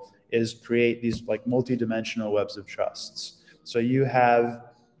goal, is create these like multi-dimensional webs of trusts. So you have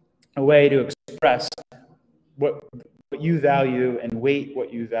a way to express what you value and weight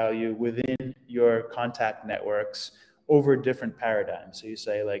what you value within your contact networks over different paradigms. So you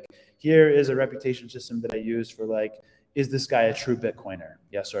say, like, here is a reputation system that I use for, like, is this guy a true Bitcoiner?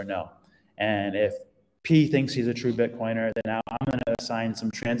 Yes or no? And if P thinks he's a true Bitcoiner, then now I'm going to assign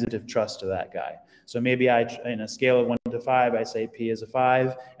some transitive trust to that guy. So maybe in a scale of 1 to 5, I say P is a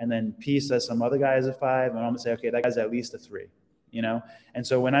 5, and then P says some other guy is a 5, and I'm going to say, okay, that guy's at least a 3. And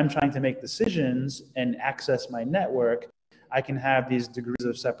so when I'm trying to make decisions and access my network, I can have these degrees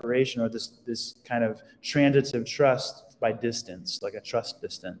of separation, or this kind of transitive trust by distance, like a trust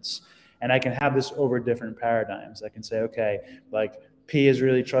distance. And I can have this over different paradigms. I can say, okay, like P is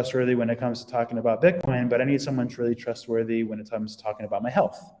really trustworthy when it comes to talking about Bitcoin, but I need someone really trustworthy when it comes to talking about my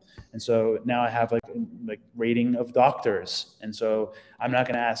health. And so now I have like rating of doctors. And so I'm not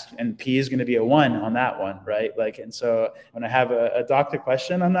going to ask, and P is going to be a 1 on that one, right? And so when I have a doctor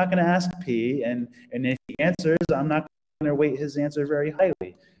question, I'm not going to ask P, and if he answers, I'm not going to weight his answer very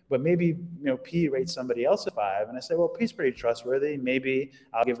highly. But maybe P rates somebody else a 5, and I say, well, P's pretty trustworthy. Maybe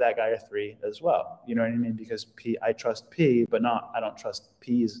I'll give that guy a 3 as well. You know what I mean? Because I trust P, but I don't trust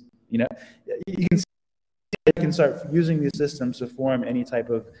P's. You can start using these systems to form any type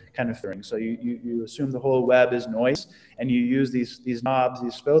of kind of thing. So you assume the whole web is noise, and you use these knobs,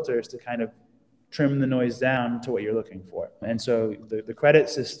 these filters to kind of trim the noise down to what you're looking for. And so the credit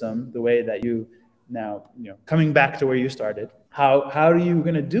system, the way that you now, coming back to where you started, how are you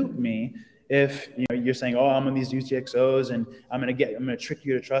going to dupe me if you're saying, oh, I'm on these UTXOs and I'm going to trick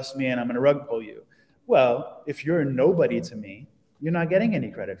you to trust me and I'm going to rug pull you? Well, if you're a nobody to me, you're not getting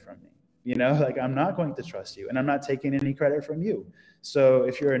any credit from me. I'm not going to trust you, and I'm not taking any credit from you. So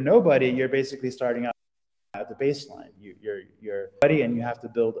if you're a nobody, you're basically starting out at the baseline. You're nobody, and you have to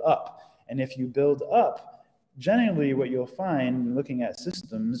build up. And if you build up, generally what you'll find looking at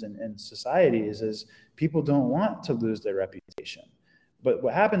systems and societies is people don't want to lose their reputation. But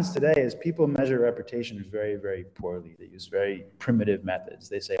what happens today is people measure reputation very, very poorly. They use very primitive methods.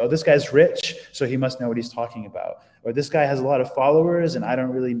 They say, oh, this guy's rich, so he must know what he's talking about. Or this guy has a lot of followers, and I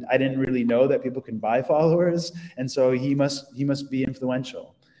didn't really know that people can buy followers, and so he must be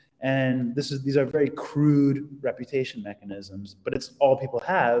influential. And these are very crude reputation mechanisms, but it's all people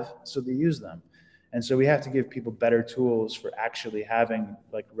have, so they use them. And so we have to give people better tools for actually having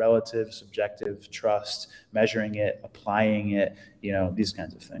like relative subjective trust, measuring it, applying it, these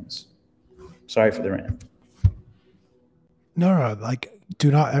kinds of things. Sorry for the rant. No, like,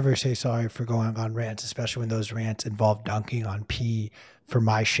 do not ever say sorry for going on rants, especially when those rants involve dunking on P for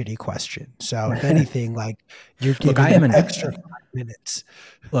my shitty question. So if anything, like, you're giving an extra 5 minutes.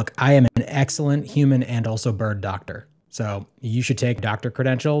 Look, I am an excellent human and also bird doctor. So you should take doctor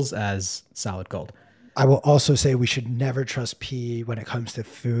credentials as solid gold. I will also say we should never trust P when it comes to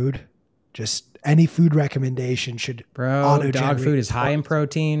food. Just any food recommendation should dog food is high in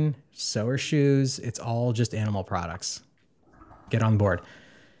protein. So are shoes. It's all just animal products. Get on board.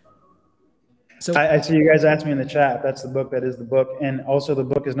 So I see you guys asked me in the chat if that's the book. That is the book, and also the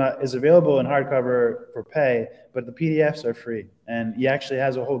book is available in hardcover for pay, but the PDFs are free. And he actually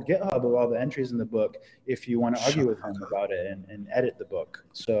has a whole GitHub of all the entries in the book if you want to argue with him about it and edit the book.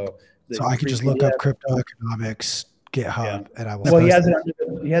 So I can just look up crypto economics GitHub, and I will. Well, he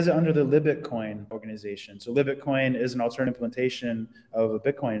has it under the Libitcoin organization. So Libitcoin is an alternate implementation of a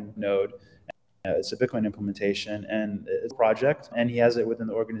Bitcoin node. It's a Bitcoin implementation and it's a project, and he has it within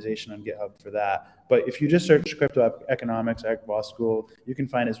the organization on GitHub for that. But if you just search crypto economics, Eric Voskuil, you can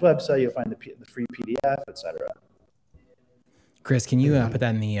find his website. You'll find the free PDF, etc. Chris, can you put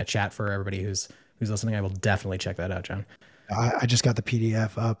that in the chat for everybody who's listening? I will definitely check that out, John. I just got the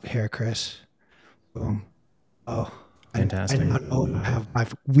PDF up here, Chris. Boom. Oh, fantastic! I have my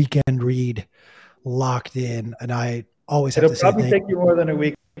weekend read locked in, and I always have to say, it'll probably take you more than a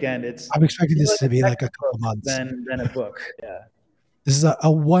week. Again, I'm expecting this to be like a couple months. Than a book. Yeah. This is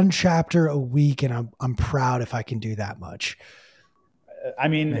a one chapter a week, and I'm proud if I can do that much. I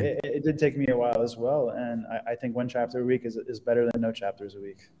mean, it did take me a while as well, and I think one chapter a week is better than no chapters a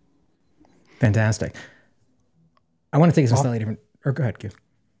week. Fantastic. I want to take some slightly different. Or go ahead, Q.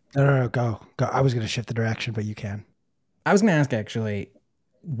 No, go. I was going to shift the direction, but you can. I was going to ask actually,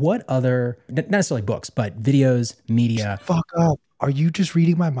 what other, not necessarily books, but videos, media. Fuck up. Are you just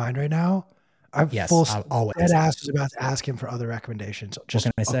reading my mind right now? Yes, I'll always. Dead ass was about to ask him for other recommendations. Just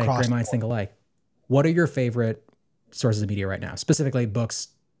what can I say? Great minds think alike. What are your favorite sources of media right now? Specifically, books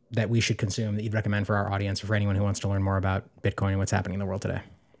that we should consume that you'd recommend for our audience or for anyone who wants to learn more about Bitcoin and what's happening in the world today.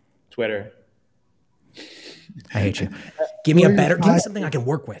 Twitter. I hate you. Give me something I can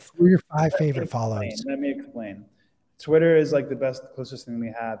work with. Who are your 5 favorite follows? Let me explain. Twitter is like the closest thing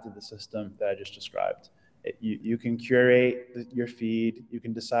we have to the system that I just described. You can curate your feed. You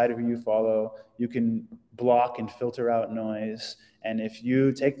can decide who you follow. You can block and filter out noise. And if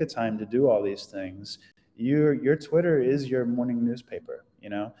you take the time to do all these things, your Twitter is your morning newspaper,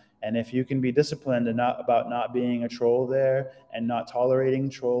 And if you can be disciplined and about not being a troll there and not tolerating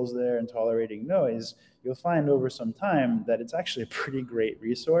trolls there and tolerating noise, you'll find over some time that it's actually a pretty great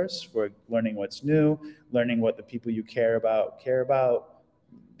resource for learning what's new, learning what the people you care about,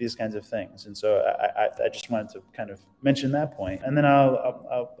 these kinds of things. And so I just wanted to kind of mention that point. And then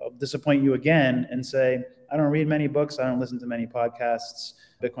I'll disappoint you again and say, I don't read many books. I don't listen to many podcasts.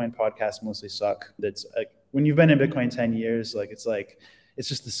 Bitcoin podcasts mostly suck. That's when you've been in Bitcoin 10 years, it's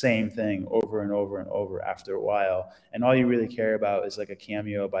just the same thing over and over and over after a while. And all you really care about is like a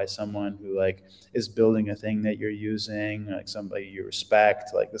cameo by someone who is building a thing that you're using, like somebody you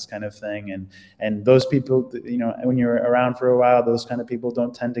respect, like this kind of thing. And those people, when you're around for a while, those kind of people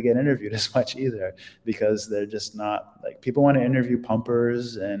don't tend to get interviewed as much either, because they're just not people want to interview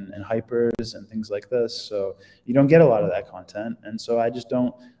pumpers and hypers and things like this. So you don't get a lot of that content. And so I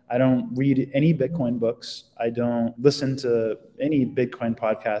don't read any Bitcoin books. I don't listen to any Bitcoin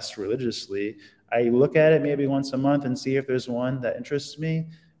podcasts religiously. I look at it maybe once a month and see if there's one that interests me,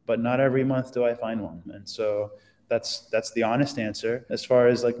 but not every month do I find one. And so that's the honest answer. As far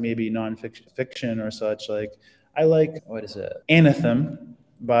as maybe non-fiction or such, I like, what is it? Anathem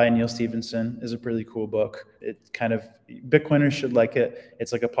by Neil Stephenson is a pretty cool book. It kind of, Bitcoiners should like it.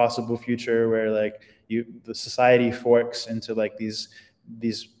 It's like a possible future where the society forks into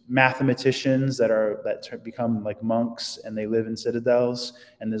these mathematicians that become like monks, and they live in citadels,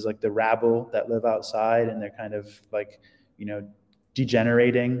 and there's the rabble that live outside, and they're kind of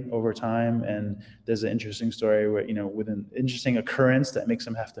degenerating over time. And there's an interesting story where with an interesting occurrence that makes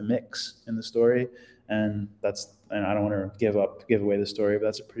them have to mix in the story. And I don't want to give away the story, but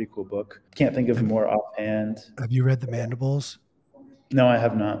that's a pretty cool book. Can't think of more offhand. Have you read The Mandibles? No, I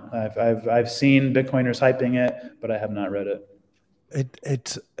have not. I've seen Bitcoiners hyping it, but I have not read it.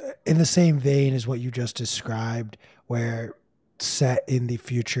 It's in the same vein as what you just described, where set in the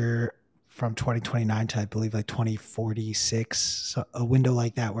future from 2029 to, I believe, 2046, so a window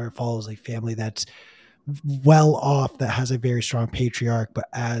like that, where it follows a family that's well off that has a very strong patriarch, but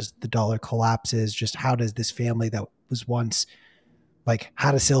as the dollar collapses, just how does this family that was once like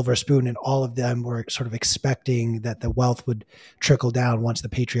had a silver spoon and all of them were sort of expecting that the wealth would trickle down once the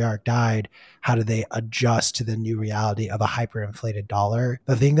patriarch died, how do they adjust to the new reality of a hyperinflated dollar?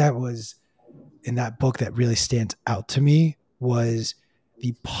 The thing that was in that book that really stands out to me was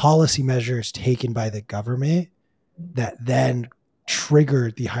the policy measures taken by the government that then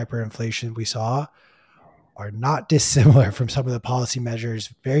triggered the hyperinflation we saw are not dissimilar from some of the policy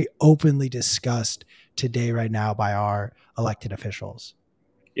measures very openly discussed today, right now, by our elected officials.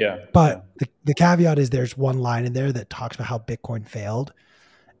 Yeah. But the caveat is there's one line in there that talks about how Bitcoin failed,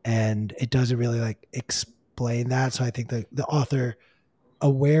 and it doesn't really like explain that. So I think the author,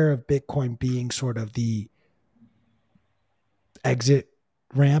 aware of Bitcoin being sort of the exit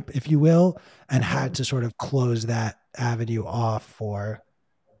ramp, if you will, and had to sort of close that avenue off for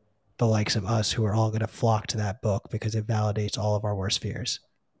the likes of us who are all going to flock to that book because it validates all of our worst fears.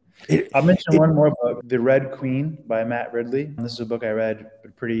 I'll mention one more book, The Red Queen by Matt Ridley. This is a book I read at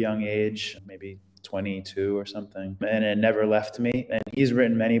a pretty young age, maybe 22 or something, and it never left me. And he's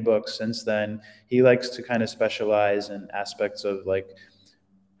written many books since then. He likes to kind of specialize in aspects of like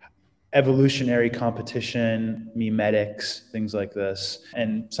evolutionary competition, memetics, things like this.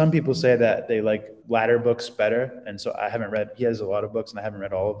 And some people say that they like latter books better. And so I haven't read, he has a lot of books and I haven't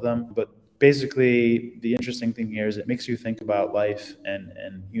read all of them. But basically, the interesting thing here is it makes you think about life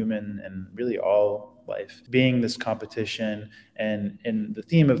and human and really all life being this competition. And the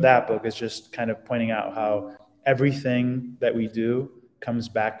theme of that book is just kind of pointing out how everything that we do comes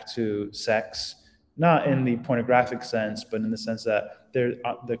back to sex, not in the pornographic sense, but in the sense that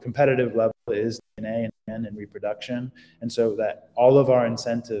the competitive level is DNA and reproduction. And so that all of our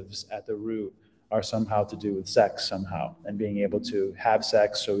incentives at the root are somehow to do with sex somehow and being able to have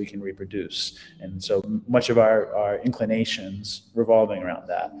sex so we can reproduce. And so much of our inclinations revolving around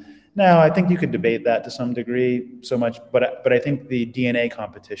that. Now, I think you could debate that to some degree so much, but I think the DNA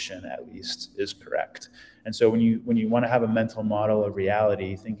competition at least is correct. And so when you want to have a mental model of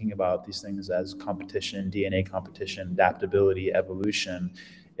reality, thinking about these things as competition, DNA competition, adaptability, evolution,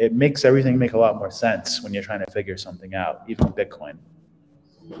 it makes everything make a lot more sense when you're trying to figure something out, even Bitcoin.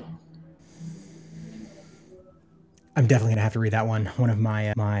 I'm definitely gonna have to read that one. One of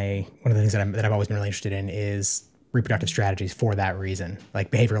my one of the things that I've always been really interested in is reproductive strategies for that reason.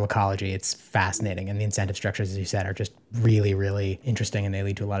 Like behavioral ecology, it's fascinating, and the incentive structures, as you said, are just really, really interesting, and they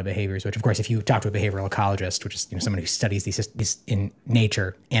lead to a lot of behaviors. Which, of course, if you talk to a behavioral ecologist, which is someone who studies these in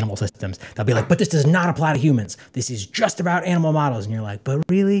nature, animal systems, they'll be like, "But this does not apply to humans. This is just about animal models." And you're like, "But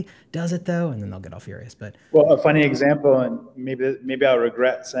really, does it though?" And then they'll get all furious. But well, a funny example, and maybe I'll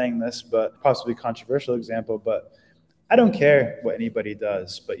regret saying this, but possibly controversial example, but I don't care what anybody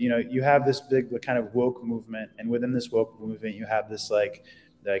does, but you have this big kind of woke movement, and within this woke movement, you have this like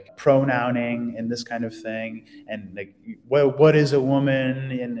pronouncing and this kind of thing, and like what is a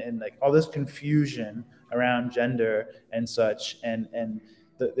woman, and like all this confusion around gender and such. And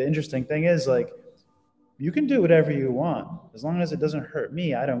the interesting thing is, like, you can do whatever you want as long as it doesn't hurt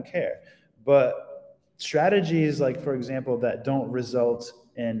me. I don't care. But strategies like, for example, that don't result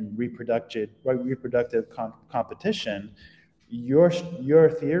in reproductive competition, your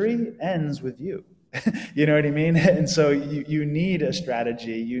theory ends with you. You know what I mean? And so you need a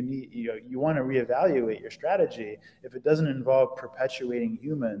strategy. You want to reevaluate your strategy if it doesn't involve perpetuating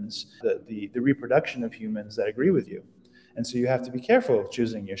humans, the reproduction of humans that agree with you. And so you have to be careful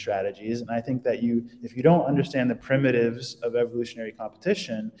choosing your strategies. And I think that if you don't understand the primitives of evolutionary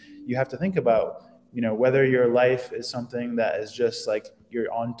competition, you have to think about whether your life is something that is just like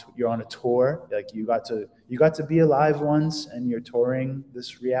you're on a tour, like you got to be alive once and you're touring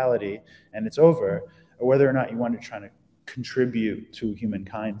this reality and it's over, or whether or not you want to try to contribute to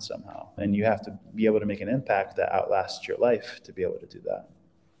humankind somehow. And you have to be able to make an impact that outlasts your life to be able to do that.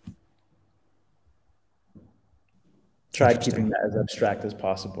 Tried keeping that as abstract as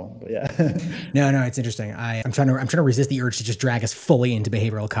possible, but yeah. No, it's interesting. I'm trying to resist the urge to just drag us fully into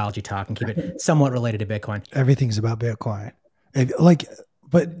behavioral ecology talk and keep it somewhat related to Bitcoin. Everything's about Bitcoin,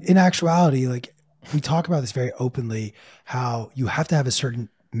 but in actuality, like we talk about this very openly, how you have to have a certain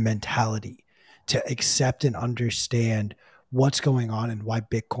mentality to accept and understand what's going on and why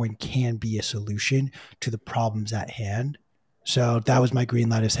Bitcoin can be a solution to the problems at hand. So that was my green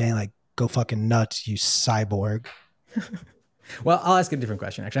light of saying, like, go fucking nuts, you cyborg. Well, I'll ask a different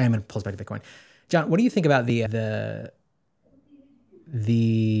question. Actually, I'm going to pull us back to Bitcoin. John, what do you think about the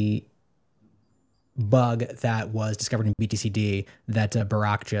bug that was discovered in BTCD that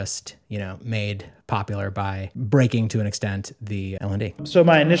Barack just, made popular by breaking to an extent the LND? So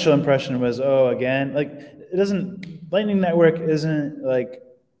my initial impression was, again, Lightning Network isn't like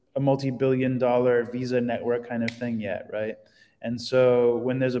a multi-billion-dollar Visa network kind of thing yet, right? And so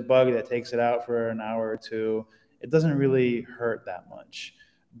when there's a bug that takes it out for an hour or two, it doesn't really hurt that much.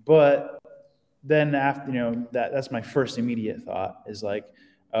 But then after, that's my first immediate thought is like,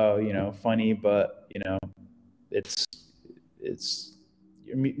 funny, but it's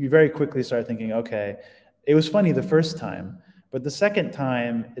you very quickly start thinking, okay, it was funny the first time, but the second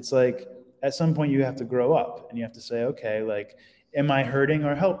time, it's like at some point you have to grow up and you have to say, okay, like, am I hurting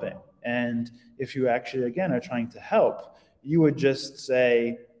or helping? And if you actually, again, are trying to help, you would just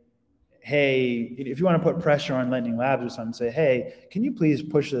say, hey, if you want to put pressure on Lightning Labs or something, say, hey, can you please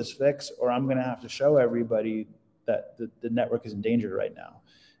push this fix, or I'm going to have to show everybody that the network is in danger right now.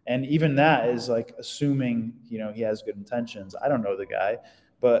 And even that is like assuming, he has good intentions. I don't know the guy,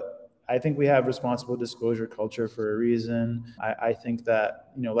 but I think we have responsible disclosure culture for a reason. I think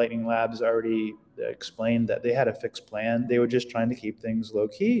that, Lightning Labs already explained that they had a fixed plan. They were just trying to keep things low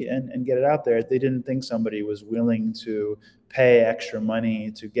key and get it out there. They didn't think somebody was willing to pay extra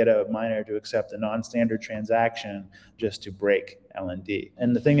money to get a miner to accept a non-standard transaction just to break LND.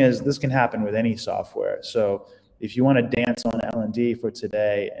 And the thing is, this can happen with any software. So if you want to dance on LND for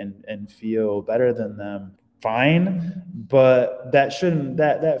today and feel better than them, fine, but that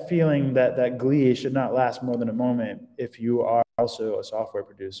feeling, that glee should not last more than a moment if you are also a software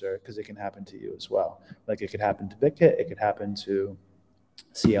producer, because it can happen to you as well. Like, it could happen to BitKit, it could happen to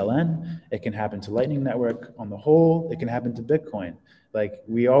CLN, it can happen to Lightning Network on the whole, it can happen to Bitcoin. Like,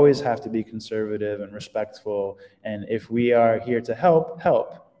 we always have to be conservative and respectful, and if we are here to help.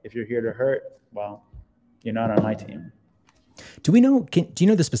 If you're here to hurt, well, you're not on my team. Do you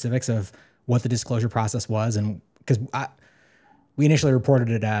know the specifics of what the disclosure process was? And because we initially reported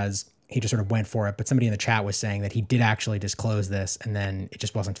it as he just sort of went for it, but somebody in the chat was saying that he did actually disclose this and then it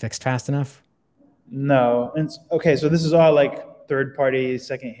just wasn't fixed fast enough. No. And okay, so this is all like third party,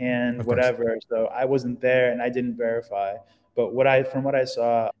 secondhand, whatever. So I wasn't there and I didn't verify. But from what I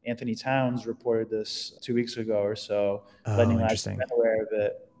saw, Anthony Towns reported this 2 weeks ago or so. Lightning Labs was aware of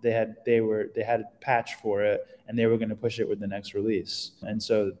it. They had a patch for it, and they were going to push it with the next release. And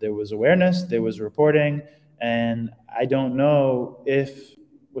so there was awareness, there was reporting, and I don't know if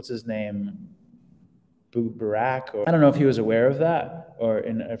what's his name, Barack, or I don't know if he was aware of that, or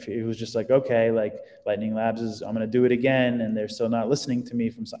if he was just like, okay, like Lightning Labs I'm going to do it again, and they're still not listening to me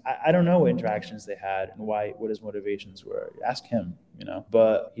from. I don't know what interactions they had and what his motivations were. Ask him,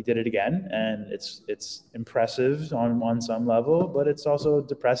 But he did it again, and it's impressive on some level, but it's also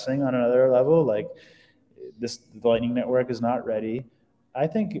depressing on another level. Like, the Lightning Network is not ready. I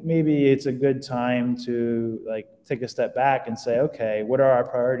think maybe it's a good time to like take a step back and say, okay, what are our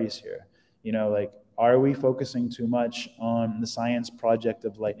priorities here? Are we focusing too much on the science project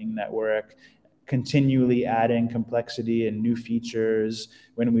of Lightning Network, continually adding complexity and new features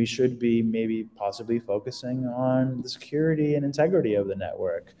when we should be maybe possibly focusing on the security and integrity of the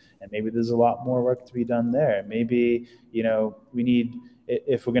network? And maybe there's a lot more work to be done there. Maybe, we need,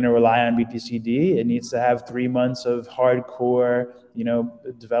 if we're going to rely on BTCD, it needs to have 3 months of hardcore,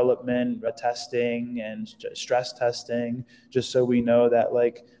 development, testing, and stress testing, just so we know that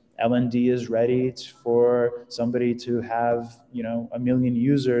like LND is ready for somebody to have, 1 million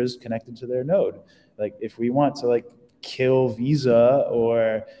users connected to their node. Like, if we want to like kill Visa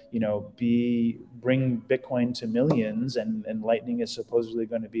or, bring Bitcoin to millions and Lightning is supposedly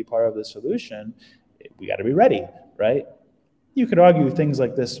going to be part of the solution, we got to be ready, right? You could argue things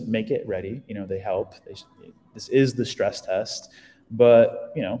like this make it ready. They help. This is the stress test,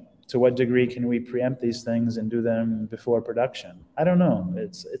 but, to what degree can we preempt these things and do them before production? I don't know.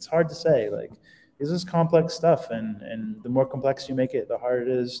 It's hard to say. Like, this is complex stuff, and the more complex you make it, the harder it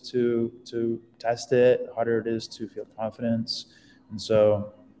is to test it, the harder it is to feel confidence. And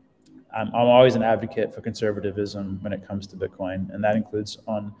so I'm always an advocate for conservatism when it comes to Bitcoin, and that includes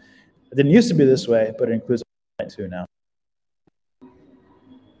it didn't used to be this way, but it includes on too now.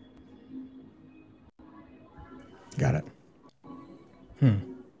 Got it.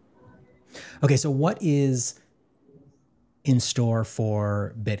 Okay, so what is in store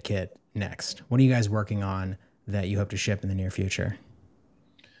for BitKit next? What are you guys working on that you hope to ship in the near future?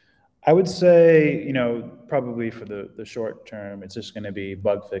 I would say, probably for the short term, it's just going to be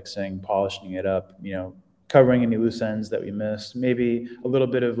bug fixing, polishing it up, covering any loose ends that we missed. Maybe a little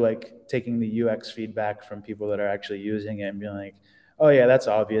bit of like taking the UX feedback from people that are actually using it and being like, oh yeah, that's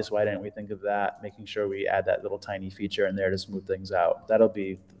obvious. Why didn't we think of that? Making sure we add that little tiny feature in there to smooth things out. That'll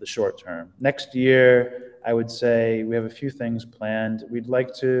be the short term. Next year, I would say we have a few things planned. We'd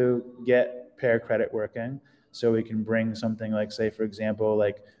like to get pair credit working so we can bring something like, say, for example,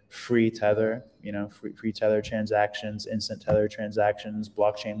 like free tether, free tether transactions, instant tether transactions,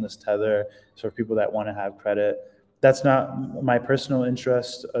 blockchainless tether. So for people that want to have credit, that's not my personal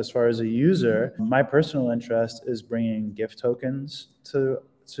interest as far as a user. My personal interest is bringing gift tokens to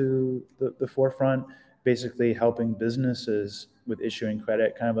the forefront, basically helping businesses with issuing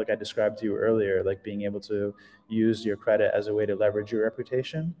credit, kind of like I described to you earlier, like being able to use your credit as a way to leverage your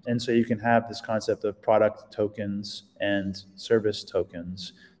reputation. And so you can have this concept of product tokens and service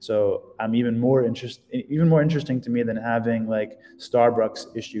tokens. So I'm even more interesting to me than having like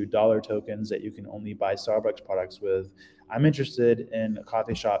Starbucks issue dollar tokens that you can only buy Starbucks products with. I'm interested in a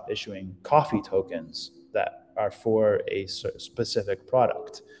coffee shop issuing coffee tokens that are for a specific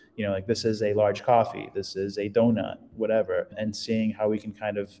product. Like this is a large coffee, this is a donut, whatever, and seeing how we can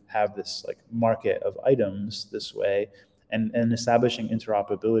kind of have this like market of items this way, and establishing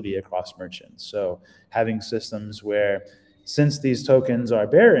interoperability across merchants. So having systems where, since these tokens are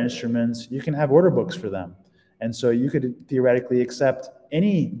bearer instruments, you can have order books for them. And so you could theoretically accept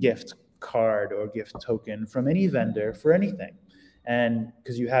any gift card or gift token from any vendor for anything. And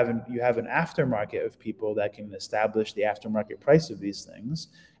because you have an aftermarket of people that can establish the aftermarket price of these things.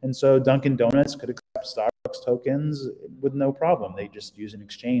 And so Dunkin' Donuts could accept Starbucks tokens with no problem. They just use an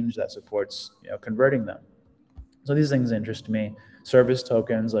exchange that supports converting them. So these things interest me. Service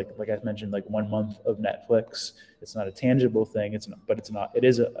tokens, like I mentioned, like 1 month of Netflix. It's not a tangible thing. It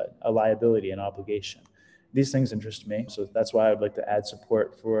is a liability, an obligation. These things interest me. So that's why I'd like to add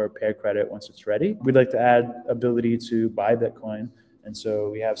support for pair credit once it's ready. We'd like to add ability to buy Bitcoin. And so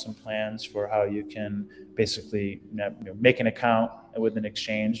we have some plans for how you can basically make an account with an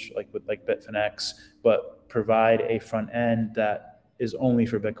exchange like Bitfinex, but provide a front end that is only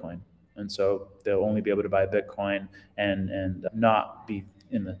for Bitcoin. And so they'll only be able to buy Bitcoin and not be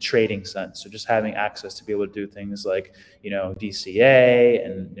in the trading sense. So just having access to be able to do things like, DCA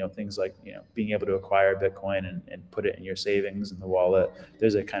and, things like, being able to acquire Bitcoin and put it in your savings in the wallet.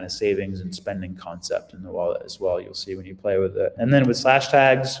 There's a kind of savings and spending concept in the wallet as well. You'll see when you play with it. And then with slash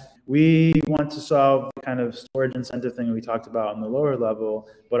tags, we want to solve the kind of storage incentive thing we talked about on the lower level,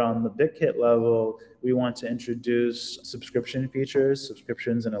 but on the BitKit level, we want to introduce subscription features,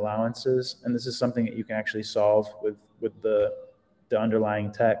 subscriptions and allowances. And this is something that you can actually solve with the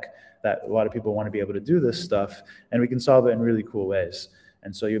underlying tech, that a lot of people want to be able to do this stuff, and we can solve it in really cool ways.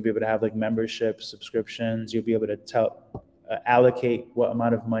 And so you'll be able to have like membership subscriptions. You'll be able to allocate what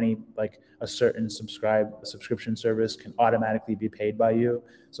amount of money like a certain subscription service can automatically be paid by you.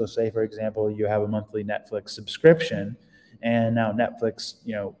 So say, for example, you have a monthly Netflix subscription, and now Netflix,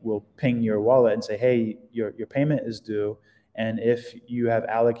 will ping your wallet and say, hey, your payment is due. And if you have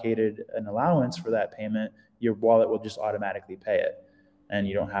allocated an allowance for that payment, your wallet will just automatically pay it, and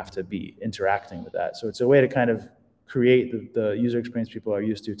you don't have to be interacting with that. So it's a way to kind of create the user experience people are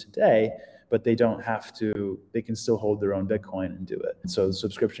used to today, but they can still hold their own Bitcoin and do it. So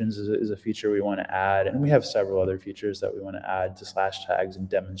subscriptions is a feature we want to add, and we have several other features that we want to add to slash tags and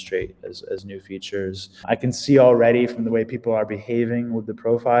demonstrate as new features. I can see already from the way people are behaving with the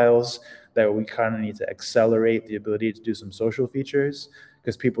profiles that we kind of need to accelerate the ability to do some social features,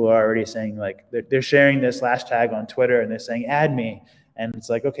 because people are already saying like they're sharing this slash tag on Twitter and they're saying add me. And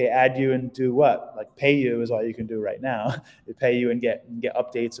it's like, okay, add you and do what? Like pay you is all you can do right now. They pay you and get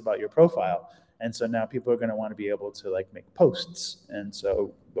updates about your profile. And so now people are going to want to be able to like make posts. And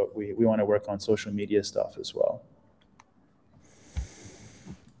so but we want to work on social media stuff as well.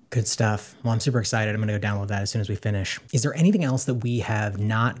 Good stuff. Well, I'm super excited. I'm going to go download that as soon as we finish. Is there anything else that we have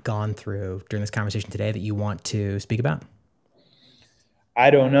not gone through during this conversation today that you want to speak about? I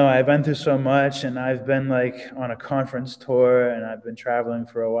don't know. I've been through so much, and I've been like on a conference tour, and I've been traveling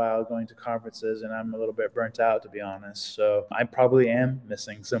for a while, going to conferences, and I'm a little bit burnt out, to be honest. So I probably am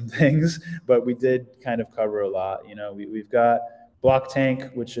missing some things, but we did kind of cover a lot. We've got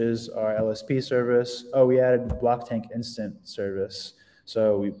Blocktank, which is our LSP service. Oh, we added Blocktank Instant service.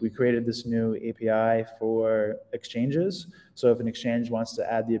 So we created this new API for exchanges. So if an exchange wants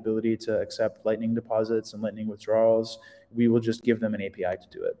to add the ability to accept Lightning deposits and Lightning withdrawals, we will just give them an API to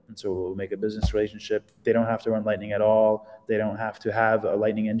do it. And so we'll make a business relationship. They don't have to run Lightning at all. They don't have to have a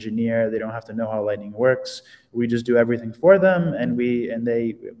Lightning engineer. They don't have to know how Lightning works. We just do everything for them. And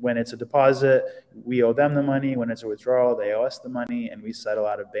when it's a deposit, we owe them the money. When it's a withdrawal, they owe us the money, and we settle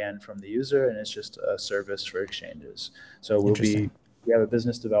out of band from the user. And it's just a service for exchanges. So we'll be We have a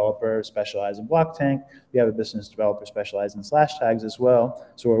business developer specialized in Blocktank. We have a business developer specialized in Slashtags as well.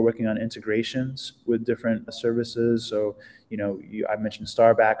 So we're working on integrations with different services. So, I mentioned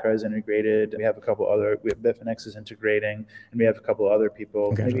Starbacker is integrated. We have a couple other, we have Bitfinex is integrating, and we have a couple other people,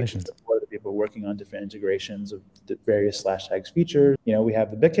 Congratulations. maybe 4 other people working on different integrations of the various Slashtags features. We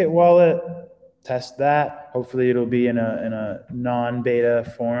have the BitKit wallet. Test that. Hopefully it'll be in a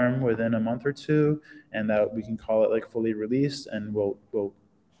non-beta form within a month or two, and that we can call it like fully released, and we'll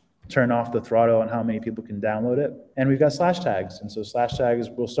turn off the throttle on how many people can download it. And we've got Slashtags, and so Slashtags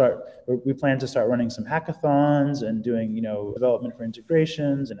we plan to start running some hackathons and doing development for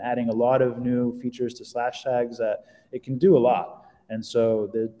integrations and adding a lot of new features to Slashtags that it can do a lot. And so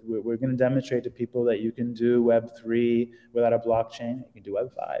we're going to demonstrate to people that you can do Web3 without a blockchain. You can do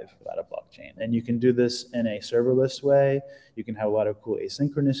Web5 without a blockchain. And you can do this in a serverless way. You can have a lot of cool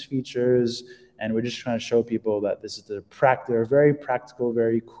asynchronous features. And we're just trying to show people that this is there are very practical,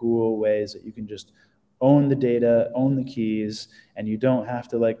 very cool ways that you can just own the data, own the keys, and you don't have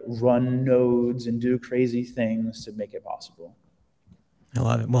to run nodes and do crazy things to make it possible. I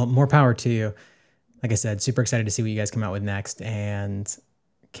love it. Well, more power to you. Like I said, super excited to see what you guys come out with next, and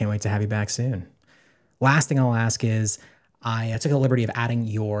can't wait to have you back soon. Last thing I'll ask is, I took the liberty of adding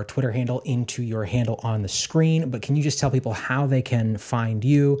your Twitter handle into your handle on the screen, but can you just tell people how they can find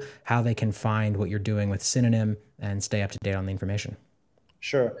you, how they can find what you're doing with Synonym, and stay up to date on the information?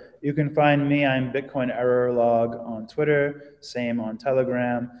 Sure. You can find me. I'm Bitcoin Error Log on Twitter, same on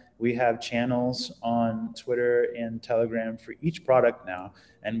Telegram. We have channels on Twitter and Telegram for each product now,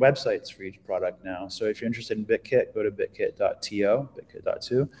 and websites for each product now. So if you're interested in BitKit, go to bitkit.to,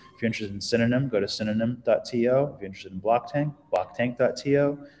 bitkit.to. If you're interested in Synonym, go to synonym.to. If you're interested in Blocktank,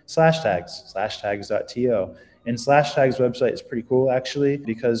 blocktank.to. Slashtags, slashtags.to. And Slashtags website is pretty cool, actually,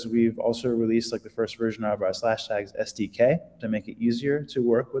 because we've also released the first version of our Slashtags SDK to make it easier to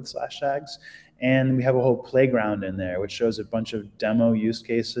work with Slashtags. And we have a whole playground in there, which shows a bunch of demo use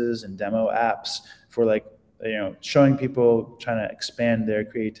cases and demo apps for showing people trying to expand their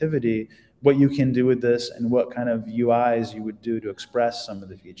creativity, what you can do with this and what kind of UIs you would do to express some of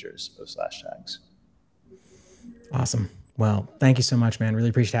the features of Slashtags. Awesome. Well, thank you so much, man. Really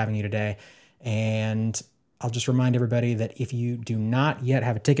appreciate having you today. And I'll just remind everybody that if you do not yet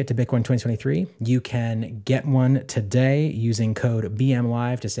have a ticket to Bitcoin 2023, you can get one today using code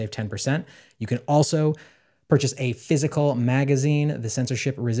BMLive to save 10%. You can also purchase a physical magazine, the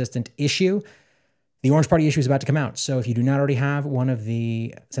Censorship Resistant issue. The Orange Party issue is about to come out. So if you do not already have one of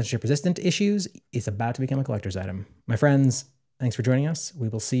the censorship resistant issues, it's about to become a collector's item. My friends, thanks for joining us. We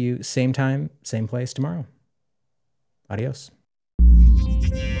will see you same time, same place tomorrow. Adios.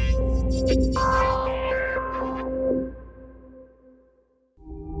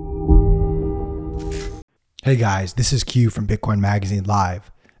 Hey guys, this is Q from Bitcoin Magazine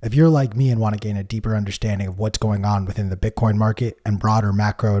Live. If you're like me and want to gain a deeper understanding of what's going on within the Bitcoin market and broader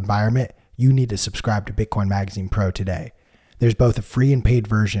macro environment, you need to subscribe to Bitcoin Magazine Pro today. There's both a free and paid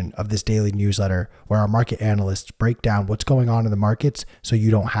version of this daily newsletter where our market analysts break down what's going on in the markets so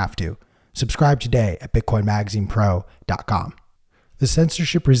you don't have to. Subscribe today at bitcoinmagazinepro.com. The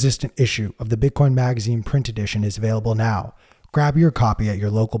censorship-resistant issue of the Bitcoin Magazine print edition is available now. Grab your copy at your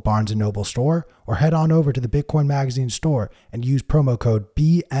local Barnes & Noble store or head on over to the Bitcoin Magazine store and use promo code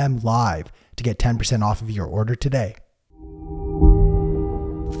BMLive to get 10% off of your order today.